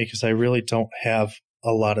tough for me because I really don't have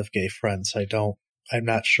a lot of gay friends. I'm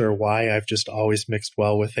not sure why. I've just always mixed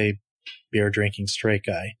well with a beer drinking straight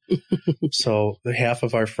guy. So the half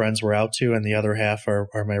of our friends we're out to, and the other half are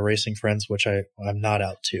my racing friends, which I'm not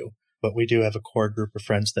out to. But we do have a core group of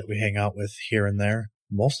friends that we hang out with here and there.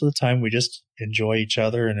 Most of the time, we just enjoy each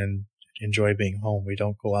other and enjoy being home. We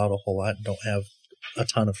don't go out a whole lot and don't have a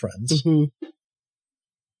ton of friends. Mm-hmm.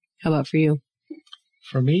 How about for you?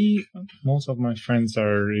 For me, most of my friends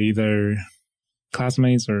are either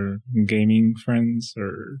classmates or gaming friends,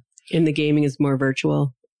 or... And the gaming is more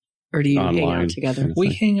virtual? Or do you hang out together?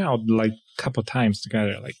 We hang out like a couple times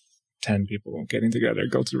together, like 10 people getting together,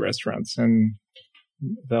 go to restaurants, and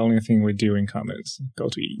the only thing we do in common is go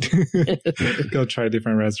to eat, go try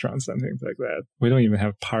different restaurants and things like that. We don't even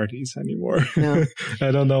have parties anymore. No. I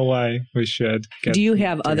don't know why we should. Do you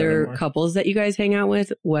have other couples that you guys hang out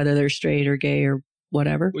with, whether they're straight or gay or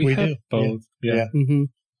whatever? We have do. Both. Yeah. Mm-hmm.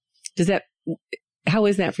 How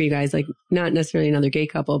is that for you guys? Like, not necessarily another gay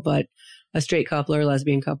couple, but a straight couple or a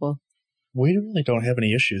lesbian couple? We really don't have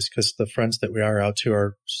any issues because the friends that we are out to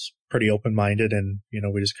are pretty open-minded, and,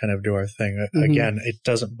 we just kind of do our thing. Mm-hmm. Again, it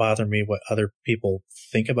doesn't bother me what other people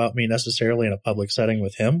think about me necessarily in a public setting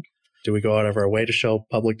with him. Do we go out of our way to show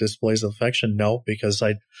public displays of affection? No, because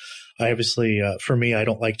I obviously, for me, I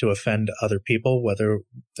don't like to offend other people, whether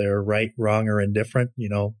they're right, wrong, or indifferent.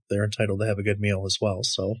 They're entitled to have a good meal as well.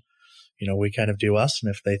 So, we kind of do us,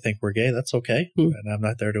 and if they think we're gay, that's okay. Mm-hmm. And I'm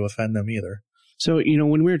not there to offend them either. So,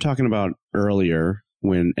 when we were talking about earlier,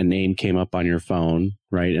 when a name came up on your phone,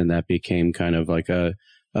 right, and that became kind of like a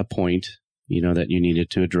point, that you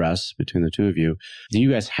needed to address between the two of you, do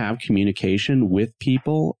you guys have communication with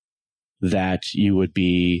people that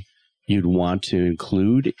you'd want to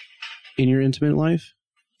include in your intimate life?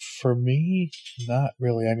 For me, not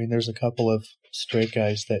really. I mean, there's a couple of straight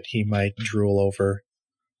guys that he might drool over,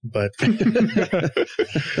 but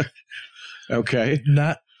okay.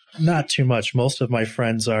 Not too much. Most of my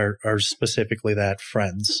friends are specifically that,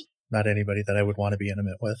 friends, not anybody that I would want to be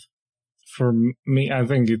intimate with. For me, I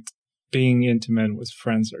think being intimate with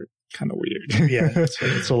friends are kind of weird. Yeah,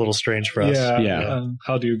 it's a little strange for us. Yeah.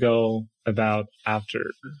 How do you go about after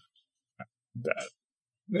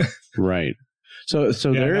that? Right. So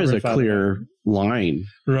there is a clear line.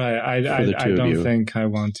 Right. I don't think I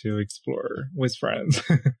want to explore with friends.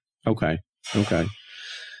 Okay.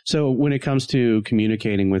 So when it comes to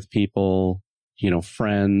communicating with people,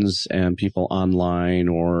 friends and people online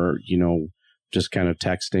or, just kind of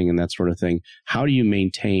texting and that sort of thing, how do you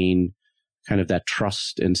maintain kind of that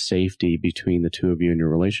trust and safety between the two of you in your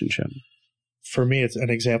relationship? For me, it's an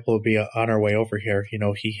example would be on our way over here.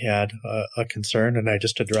 He had a concern and I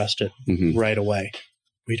just addressed it right away.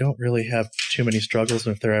 We don't really have too many struggles.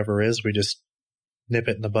 And if there ever is, we just nip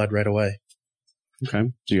it in the bud right away.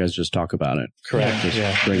 Okay. So you guys just talk about it. Correct.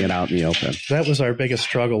 Just bring it out in the open. That was our biggest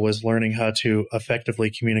struggle, was learning how to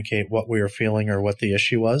effectively communicate what we were feeling or what the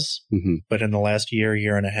issue was. But in the last year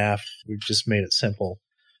and a half, we've just made it simple.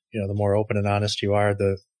 The more open and honest you are,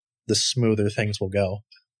 the smoother things will go.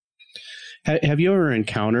 Have you ever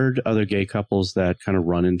encountered other gay couples that kind of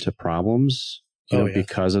run into problems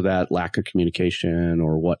because of that lack of communication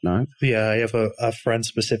or whatnot? Yeah, I have a friend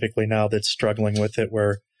specifically now that's struggling with it,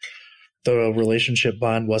 where the relationship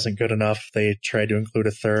bond wasn't good enough. They tried to include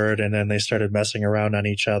a third, and then they started messing around on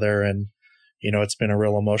each other. And, it's been a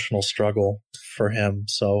real emotional struggle for him.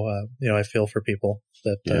 So, I feel for people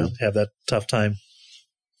that have that tough time.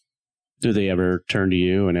 Do they ever turn to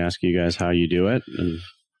you and ask you guys how you do it?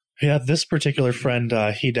 Yeah, this particular friend,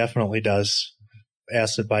 he definitely does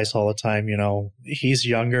ask advice all the time. He's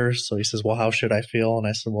younger, so he says, well, how should I feel? And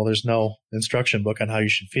I said, well, there's no instruction book on how you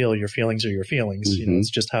should feel. Your feelings are your feelings. It's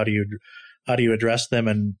just how do you address them,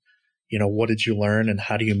 and, what did you learn, and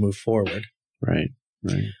how do you move forward? Right.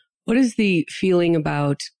 What is the feeling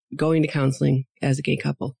about going to counseling as a gay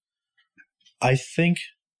couple? I think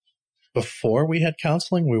before we had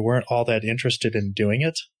counseling, we weren't all that interested in doing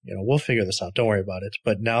it. We'll figure this out. Don't worry about it.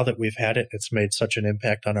 But now that we've had it, it's made such an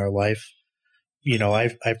impact on our life.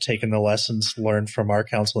 I've taken the lessons learned from our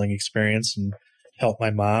counseling experience and helped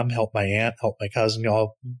my mom, helped my aunt, helped my cousin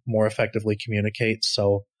all more effectively communicate.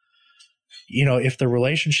 So, if the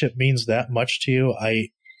relationship means that much to you, I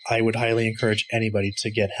would highly encourage anybody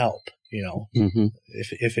to get help,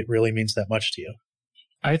 if it really means that much to you.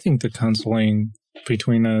 I think the counseling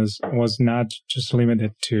between us was not just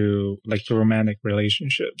limited to like the romantic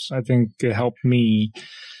relationships. I think it helped me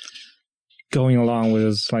going along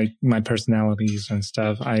with like my personalities and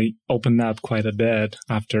stuff. I opened up quite a bit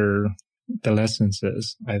after the lessons.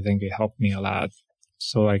 I think it helped me a lot,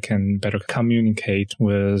 so I can better communicate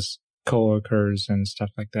with coworkers and stuff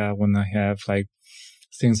like that. When I have like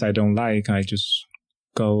things I don't like, I just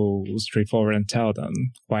go straightforward and tell them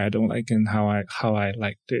why I don't like it and how I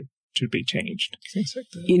like it to be changed. Things like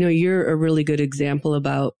that. You're a really good example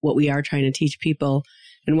about what we are trying to teach people,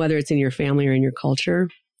 and whether it's in your family or in your culture,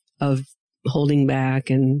 of holding back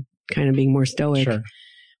and kind of being more stoic. Sure.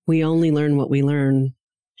 We only learn what we learn.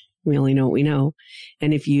 We only know what we know.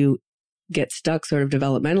 And if you get stuck sort of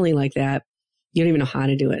developmentally like that, you don't even know how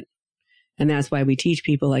to do it. And that's why we teach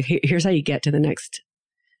people, like, here's how you get to the next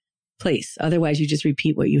place. Otherwise, you just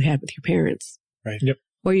repeat what you had with your parents. Right. Yep.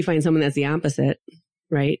 Or you find someone that's the opposite,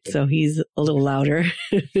 right? So he's a little louder,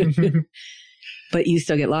 but you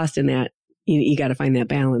still get lost in that. You got to find that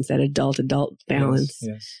balance, that adult balance,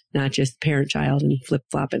 yes. Not just parent-child and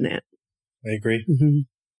flip-flopping that. I agree.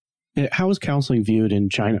 Mm-hmm. How is counseling viewed in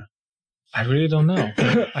China? I really don't know.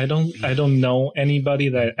 I don't know anybody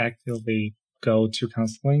that actively go to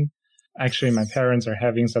counseling. Actually, my parents are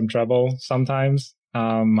having some trouble sometimes.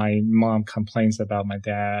 My mom complains about my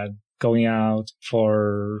dad going out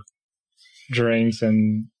for drinks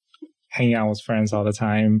and hanging out with friends all the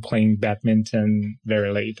time, playing badminton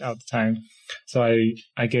very late all the time. So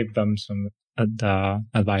I gave them some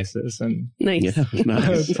advices and nice.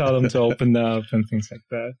 Tell them to open up and things like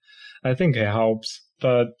that. I think it helps,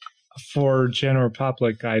 but for general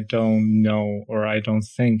public, I don't know, or I don't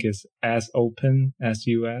think is as open as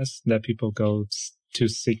US that people go to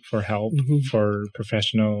seek for help for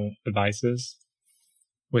professional advices,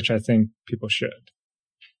 which I think people should.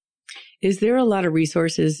 Is there a lot of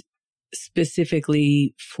resources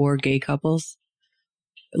specifically for gay couples?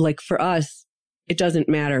 Like for us, it doesn't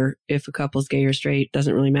matter if a couple's gay or straight,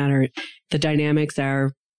 doesn't really matter. The dynamics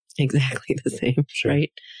are exactly the same,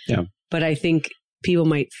 right? Yeah. But I think people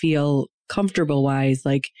might feel comfortable wise,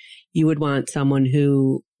 like you would want someone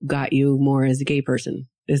who got you more as a gay person.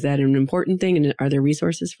 Is that an important thing? And are there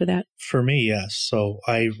resources for that? For me, yes. So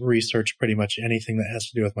I research pretty much anything that has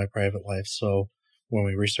to do with my private life. So when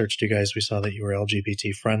we researched you guys, we saw that you were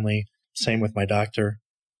LGBT friendly. Same with my doctor.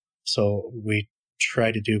 So we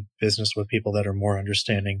try to do business with people that are more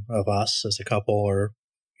understanding of us as a couple, or,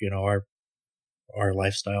 our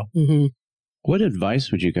lifestyle. Mm-hmm. What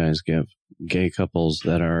advice would you guys give gay couples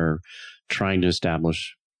that are trying to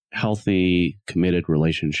establish healthy, committed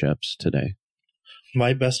relationships today?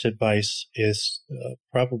 My best advice is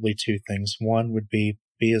probably two things. One would be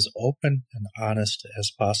as open and honest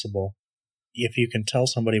as possible. If you can tell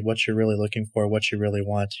somebody what you're really looking for, what you really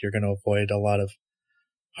want, you're going to avoid a lot of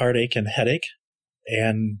heartache and headache,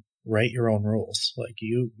 and write your own rules. Like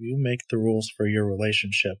you make the rules for your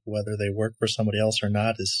relationship. Whether they work for somebody else or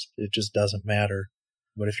not, it just doesn't matter.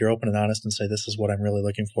 But if you're open and honest and say, this is what I'm really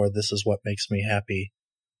looking for, this is what makes me happy,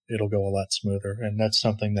 it'll go a lot smoother. And that's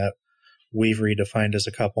something that we've redefined as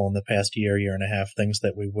a couple in the past year and a half, things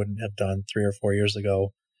that we wouldn't have done 3 or 4 years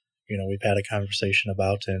ago. We've had a conversation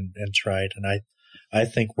about and tried. And I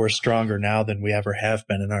think we're stronger now than we ever have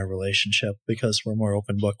been in our relationship because we're more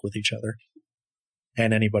open book with each other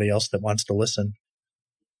and anybody else that wants to listen.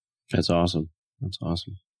 That's awesome. That's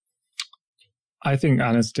awesome. I think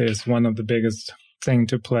honesty is one of the biggest thing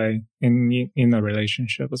to play in a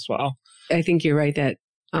relationship as well. I think you're right that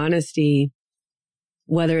honesty,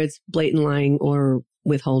 whether it's blatant lying or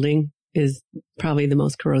withholding, is probably the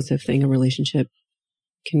most corrosive thing a relationship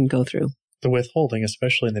can go through. The withholding,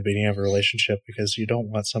 especially in the beginning of a relationship, because you don't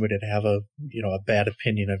want somebody to have a bad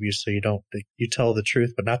opinion of you. So you tell the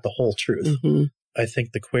truth, but not the whole truth. Mm-hmm. I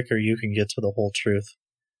think the quicker you can get to the whole truth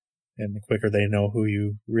and the quicker they know who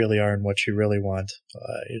you really are and what you really want,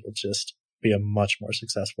 it'll just be a much more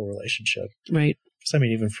successful relationship. Right. Because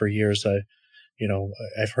even for years,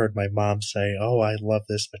 I've heard my mom say, "Oh, I love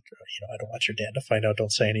this, but I don't want your dad to find out.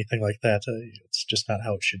 Don't say anything like that. It's just not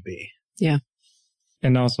how it should be." Yeah.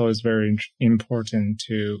 And also it's very important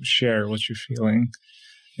to share what you're feeling,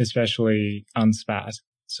 especially on spot.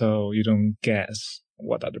 So you don't guess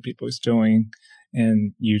what other people is doing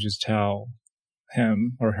and you just tell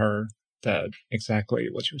him or her that exactly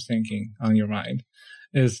what you're thinking on your mind.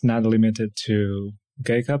 It's not limited to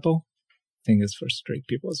gay couple. I think it's for straight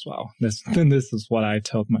people as well. This is what I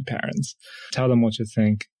told my parents. Tell them what you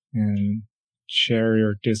think and share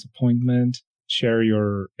your disappointment, share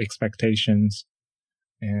your expectations,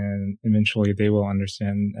 and eventually they will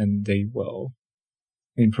understand and they will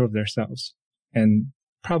improve themselves and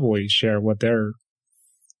probably share what their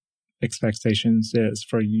expectations is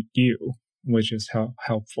for you, which is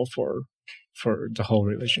helpful for the whole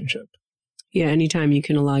relationship. Yeah, anytime you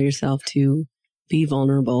can allow yourself to be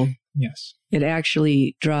vulnerable, yes, it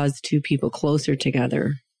actually draws two people closer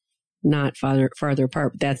together, not farther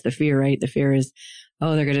apart. But that's the fear, right? The fear is,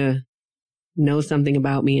 oh, they're going to know something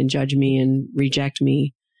about me and judge me and reject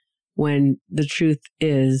me, when the truth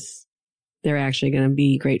is they're actually going to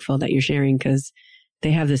be grateful that you're sharing because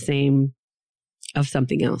they have the same of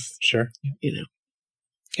something else. Sure.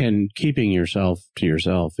 And keeping yourself to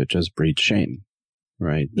yourself, it just breeds shame,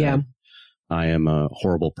 right? Yeah. That I am a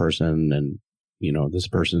horrible person and, this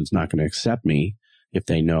person's not going to accept me if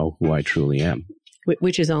they know who I truly am.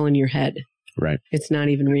 Which is all in your head. Right. It's not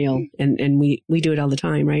even real. And we do it all the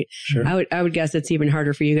time, right? Sure. I would guess it's even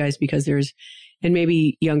harder for you guys because and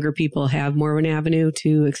maybe younger people have more of an avenue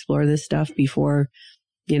to explore this stuff before,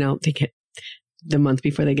 they get the month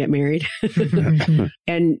before they get married.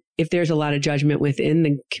 And if there's a lot of judgment within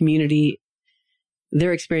the community,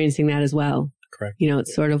 they're experiencing that as well. Correct.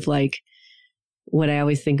 It's sort of like what I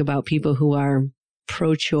always think about people who are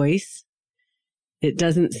pro-choice. It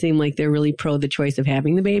doesn't seem like they're really pro the choice of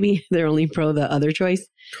having the baby. They're only pro the other choice.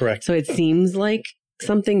 Correct. So it seems like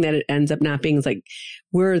something that it ends up not being. It's like,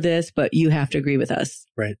 we're this, but you have to agree with us.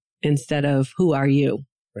 Right. Instead of, who are you?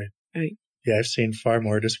 Right. Yeah, I've seen far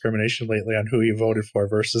more discrimination lately on who you voted for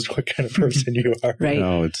versus what kind of person you are. Right.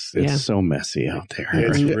 No, it's so messy out there.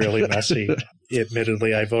 It's really messy.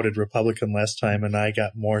 Admittedly, I voted Republican last time and I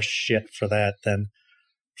got more shit for that than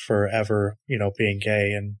forever, being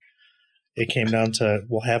gay. And it came down to,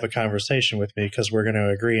 we'll have a conversation with me because we're going to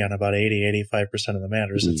agree on about 85% of the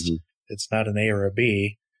matters. Mm-hmm. It's not an A or a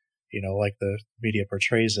B, like the media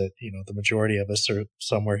portrays it. The majority of us are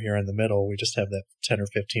somewhere here in the middle. We just have that 10 or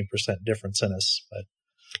 15% difference in us. But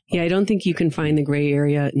yeah, I don't think you can find the gray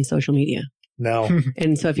area in social media. No.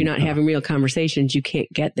 And so if you're not having real conversations, you can't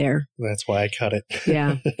get there. That's why I cut it.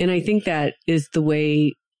 Yeah. And I think that is the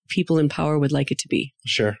way people in power would like it to be.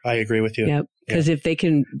 Sure. I agree with you. Yep. Because if they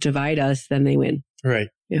can divide us, then they win. Right.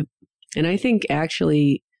 Yep. And I think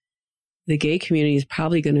actually the gay community is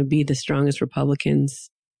probably going to be the strongest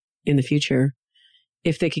Republicans in the future.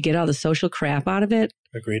 If they could get all the social crap out of it.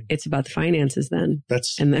 Agreed. It's about the finances then.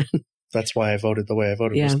 That's and then that's why I voted the way I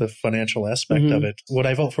voted, Yeah. was the financial aspect of it. Would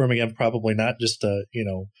I vote for him again? Probably not. Just,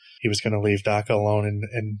 he was going to leave DACA alone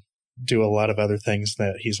and do a lot of other things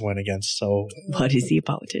that he's went against. So, What, is he a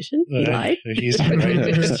politician? He lied? He's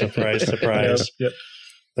right. Surprise, surprise. Yep.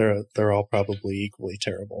 They're all probably equally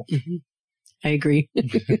terrible. Mm-hmm. I agree.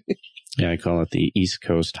 Yeah, I call it the East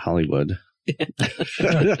Coast Hollywood.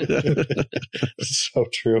 So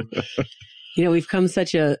true. We've come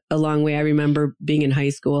such a long way. I remember being in high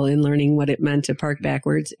school and learning what it meant to park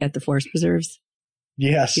backwards at the forest preserves.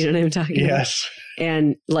 Yes. You know what I'm talking about? Yes.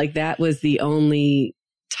 And like that was the only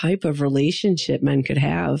type of relationship men could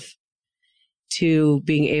have, to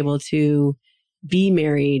being able to be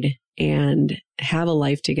married and have a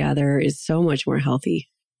life together is so much more healthy.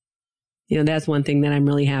 That's one thing that I'm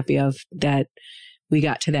really happy of, that we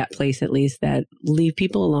got to that place, at least, that leave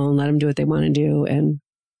people alone, let them do what they want to do, and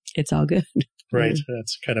it's all good. Right.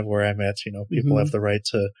 That's kind of where I'm at. People have the right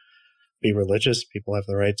to be religious. People have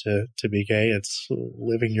the right to be gay. It's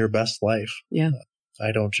living your best life. Yeah.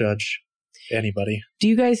 I don't judge anybody. Do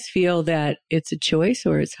you guys feel that it's a choice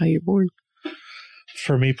or it's how you're born?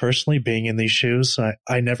 For me personally, being in these shoes,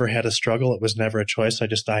 I never had a struggle. It was never a choice.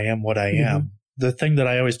 I am what I am. The thing that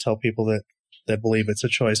I always tell people that believe it's a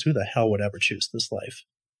choice, who the hell would ever choose this life?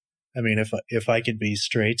 I mean, if I could be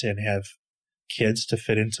straight and have kids to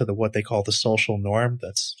fit into what they call the social norm,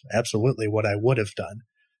 that's absolutely what I would have done.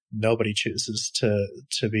 Nobody chooses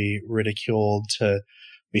to be ridiculed, to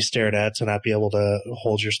be stared at, to not be able to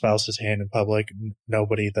hold your spouse's hand in public.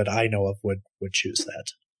 Nobody that I know of would choose that.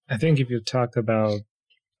 I think if you talk about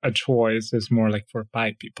a choice, it's more like for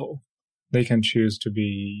bi people. They can choose to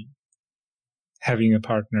be having a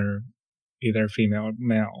partner, either female or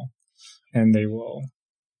male, and they will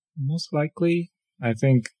most likely, I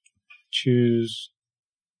think, choose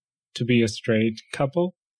to be a straight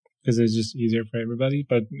couple because it's just easier for everybody.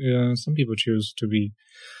 But some people choose to be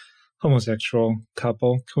homosexual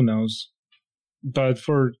couple. Who knows? But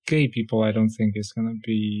for gay people, I don't think it's going to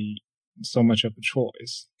be so much of a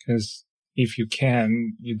choice, because if you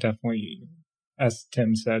can, you definitely, as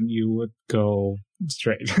Tim said, you would go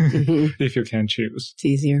straight if you can choose. It's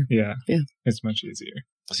easier. Yeah. It's much easier.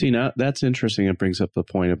 See, now that's interesting. It brings up the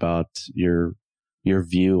point about your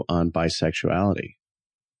view on bisexuality,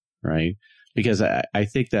 right? Because I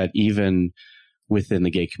think that even within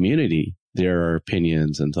the gay community, there are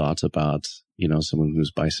opinions and thoughts about, someone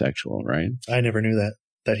who's bisexual, right? I never knew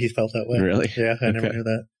that he felt that way. Really? Yeah, I never knew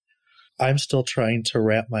that. I'm still trying to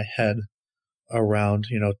wrap my head around,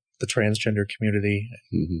 the transgender community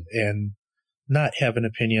and not have an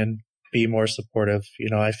opinion, be more supportive.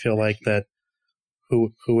 I feel like that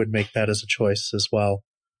who would make that as a choice as well.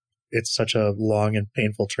 It's such a long and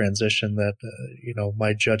painful transition that,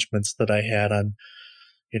 my judgments that I had on,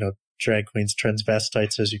 drag queens,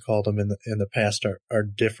 transvestites, as you called them in the past, are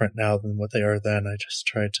different now than what they are then. I just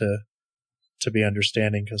try to be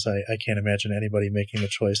understanding, because I can't imagine anybody making the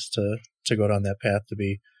choice to go down that path, to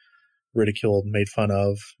be ridiculed, made fun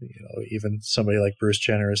of. Even somebody like Bruce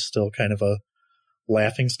Jenner is still kind of a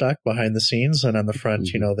laughing stock behind the scenes, and on the front,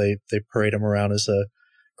 they parade him around as a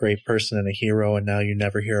great person and a hero, and now you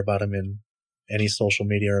never hear about him in any social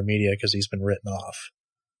media or media because he's been written off.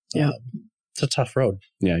 Yeah. It's a tough road.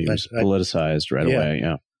 Yeah, he was politicized right away.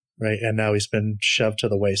 Yeah. Right. And now he's been shoved to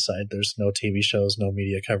the wayside. There's no TV shows, no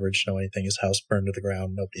media coverage, no anything. His house burned to the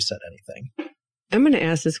ground. Nobody said anything. I'm going to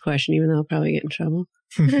ask this question, even though I'll probably get in trouble.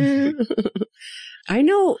 I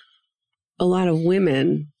know a lot of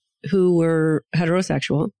women who were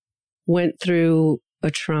heterosexual, went through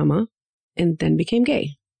a trauma, and then became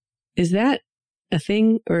gay. Is that a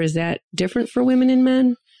thing, or is that different for women and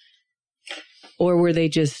men? Or were they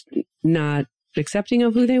just not accepting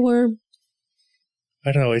of who they were?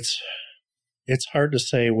 I don't know. It's hard to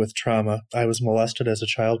say with trauma. I was molested as a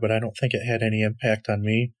child, but I don't think it had any impact on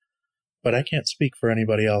me. But I can't speak for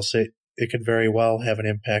anybody else. It could very well have an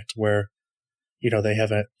impact where, they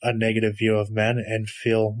have a negative view of men and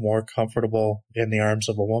feel more comfortable in the arms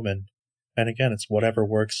of a woman. And again, it's whatever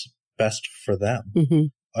works best for them. Mm-hmm.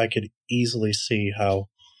 I could easily see how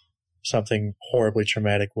something horribly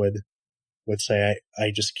traumatic would say,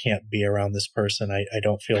 I just can't be around this person. I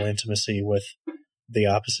don't feel intimacy with the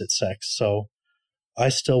opposite sex. So I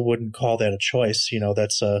still wouldn't call that a choice.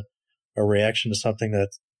 That's a reaction to something that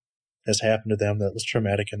has happened to them that was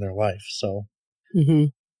traumatic in their life. So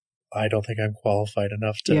I don't think I'm qualified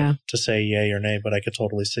enough to say yay or nay, but I could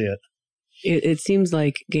totally see it. It seems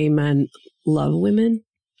like gay men love women,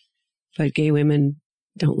 but gay women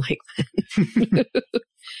don't like men.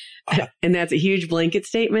 And that's a huge blanket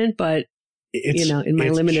statement, but in my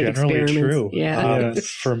limited experiments. True. Yeah.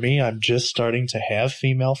 For me, I'm just starting to have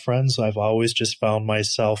female friends. I've always just found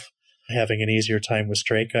myself having an easier time with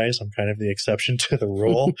straight guys. I'm kind of the exception to the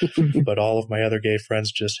rule, but all of my other gay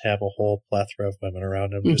friends just have a whole plethora of women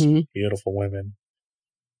around them, just beautiful women.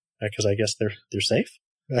 Because I guess they're safe.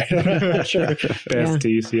 I'm not sure.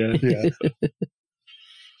 Besties, yeah.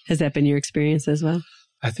 Has that been your experience as well?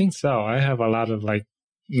 I think so. I have a lot of like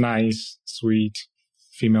nice, sweet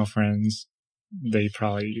female friends. They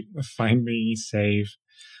probably find me safe.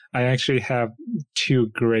 I actually have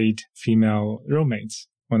 2 great female roommates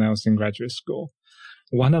when I was in graduate school.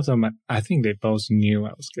 One of them, I think they both knew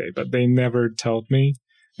I was gay, but they never told me,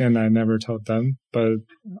 and I never told them. But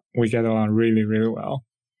we get along really, really well.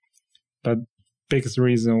 But biggest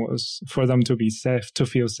reason was for them to be safe, to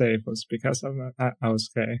feel safe, was because I was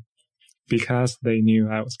gay, because they knew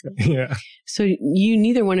I was gay. Yeah. So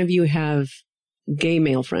neither one of you have gay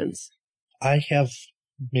male friends? I have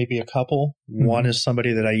maybe a couple. One is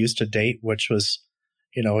somebody that I used to date, which was,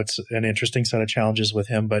 it's an interesting set of challenges with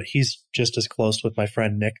him, but he's just as close with my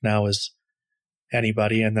friend Nick now as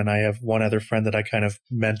anybody. And then I have one other friend that I kind of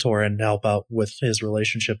mentor and help out with his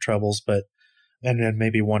relationship troubles, and then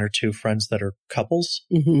maybe 1 or 2 friends that are couples,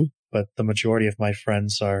 but the majority of my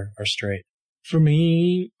friends are straight. For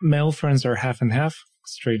me, male friends are half and half,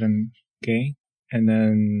 straight and gay. And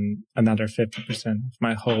then another 50% of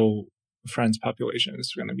my whole friends population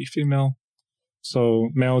is going to be female. So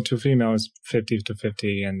male to female is 50 to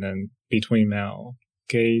 50. And then between male,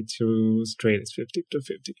 gay to straight is 50 to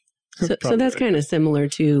 50. So that's kind of similar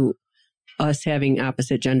to us having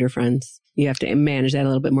opposite gender friends. You have to manage that a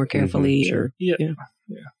little bit more carefully. Sure. Yeah.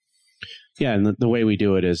 And the way we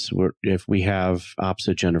do it is if we have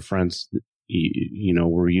opposite gender friends,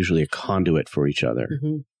 we're usually a conduit for each other.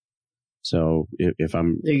 So if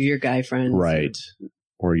I'm... They're your guy friends. Right.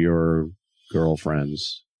 Or your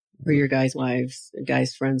girlfriends. Or your guys' wives,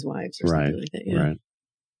 guys' friends' wives or something like that. Yeah. Right.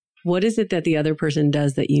 What is it that the other person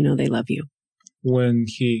does that they love you? When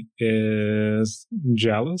he is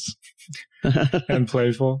jealous and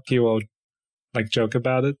playful, he will joke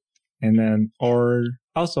about it. And then, or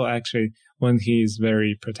also actually when he's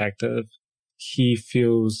very protective, he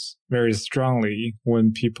feels very strongly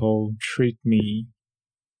when people treat me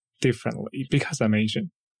differently because I'm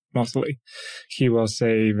Asian, mostly. He will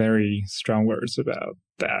say very strong words about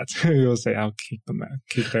that. He will say, I'll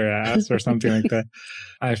kick their ass or something like that.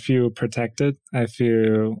 I feel protected. I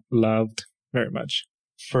feel loved very much.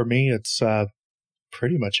 For me, it's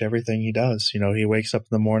pretty much everything he does. He wakes up in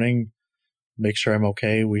the morning, makes sure I'm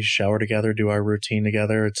okay. We shower together, do our routine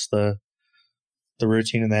together. It's the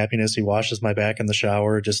routine and the happiness. He washes my back in the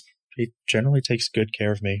shower. He generally takes good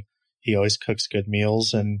care of me. He always cooks good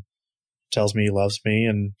meals and tells me he loves me,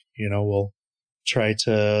 and will try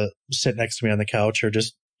to sit next to me on the couch or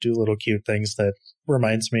just do little cute things that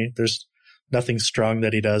reminds me. There's nothing strong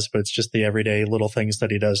that he does, but it's just the everyday little things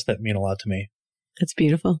that he does that mean a lot to me. That's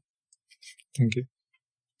beautiful. Thank you.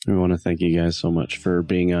 We want to thank you guys so much for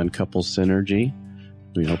being on Couple Synergy.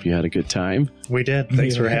 We hope you had a good time. We did.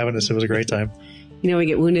 Thanks for having us. It was a great time. We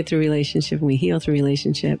get wounded through relationship and we heal through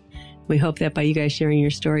relationship. We hope that by you guys sharing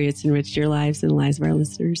your story, it's enriched your lives and the lives of our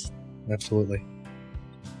listeners. Absolutely.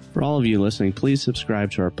 For all of you listening, please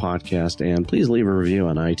subscribe to our podcast and please leave a review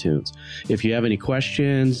on iTunes. If you have any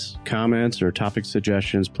questions, comments, or topic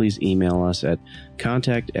suggestions, please email us at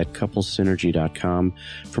contact@couplesynergy.com.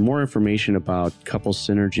 For more information about Couple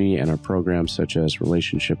Synergy and our programs such as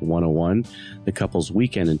Relationship 101, the Couples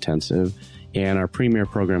Weekend Intensive, and our premier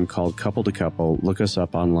program called Couple to Couple, look us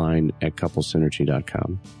up online at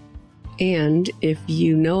couplesynergy.com. And if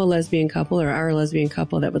you know a lesbian couple or are a lesbian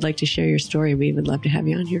couple that would like to share your story, we would love to have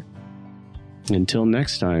you on here. Until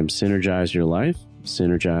next time, synergize your life,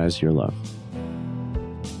 synergize your love.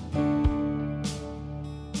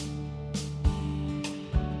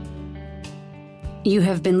 You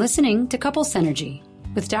have been listening to Couple Synergy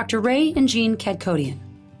with Dr. Ray and Jean Kadkodian.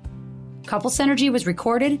 Couple Synergy was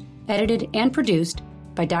recorded, edited, and produced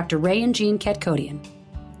by Dr. Ray and Jean Kadkodian.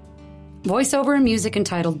 Voiceover and music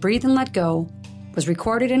entitled Breathe and Let Go was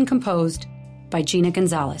recorded and composed by Gina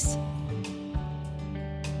Gonzalez.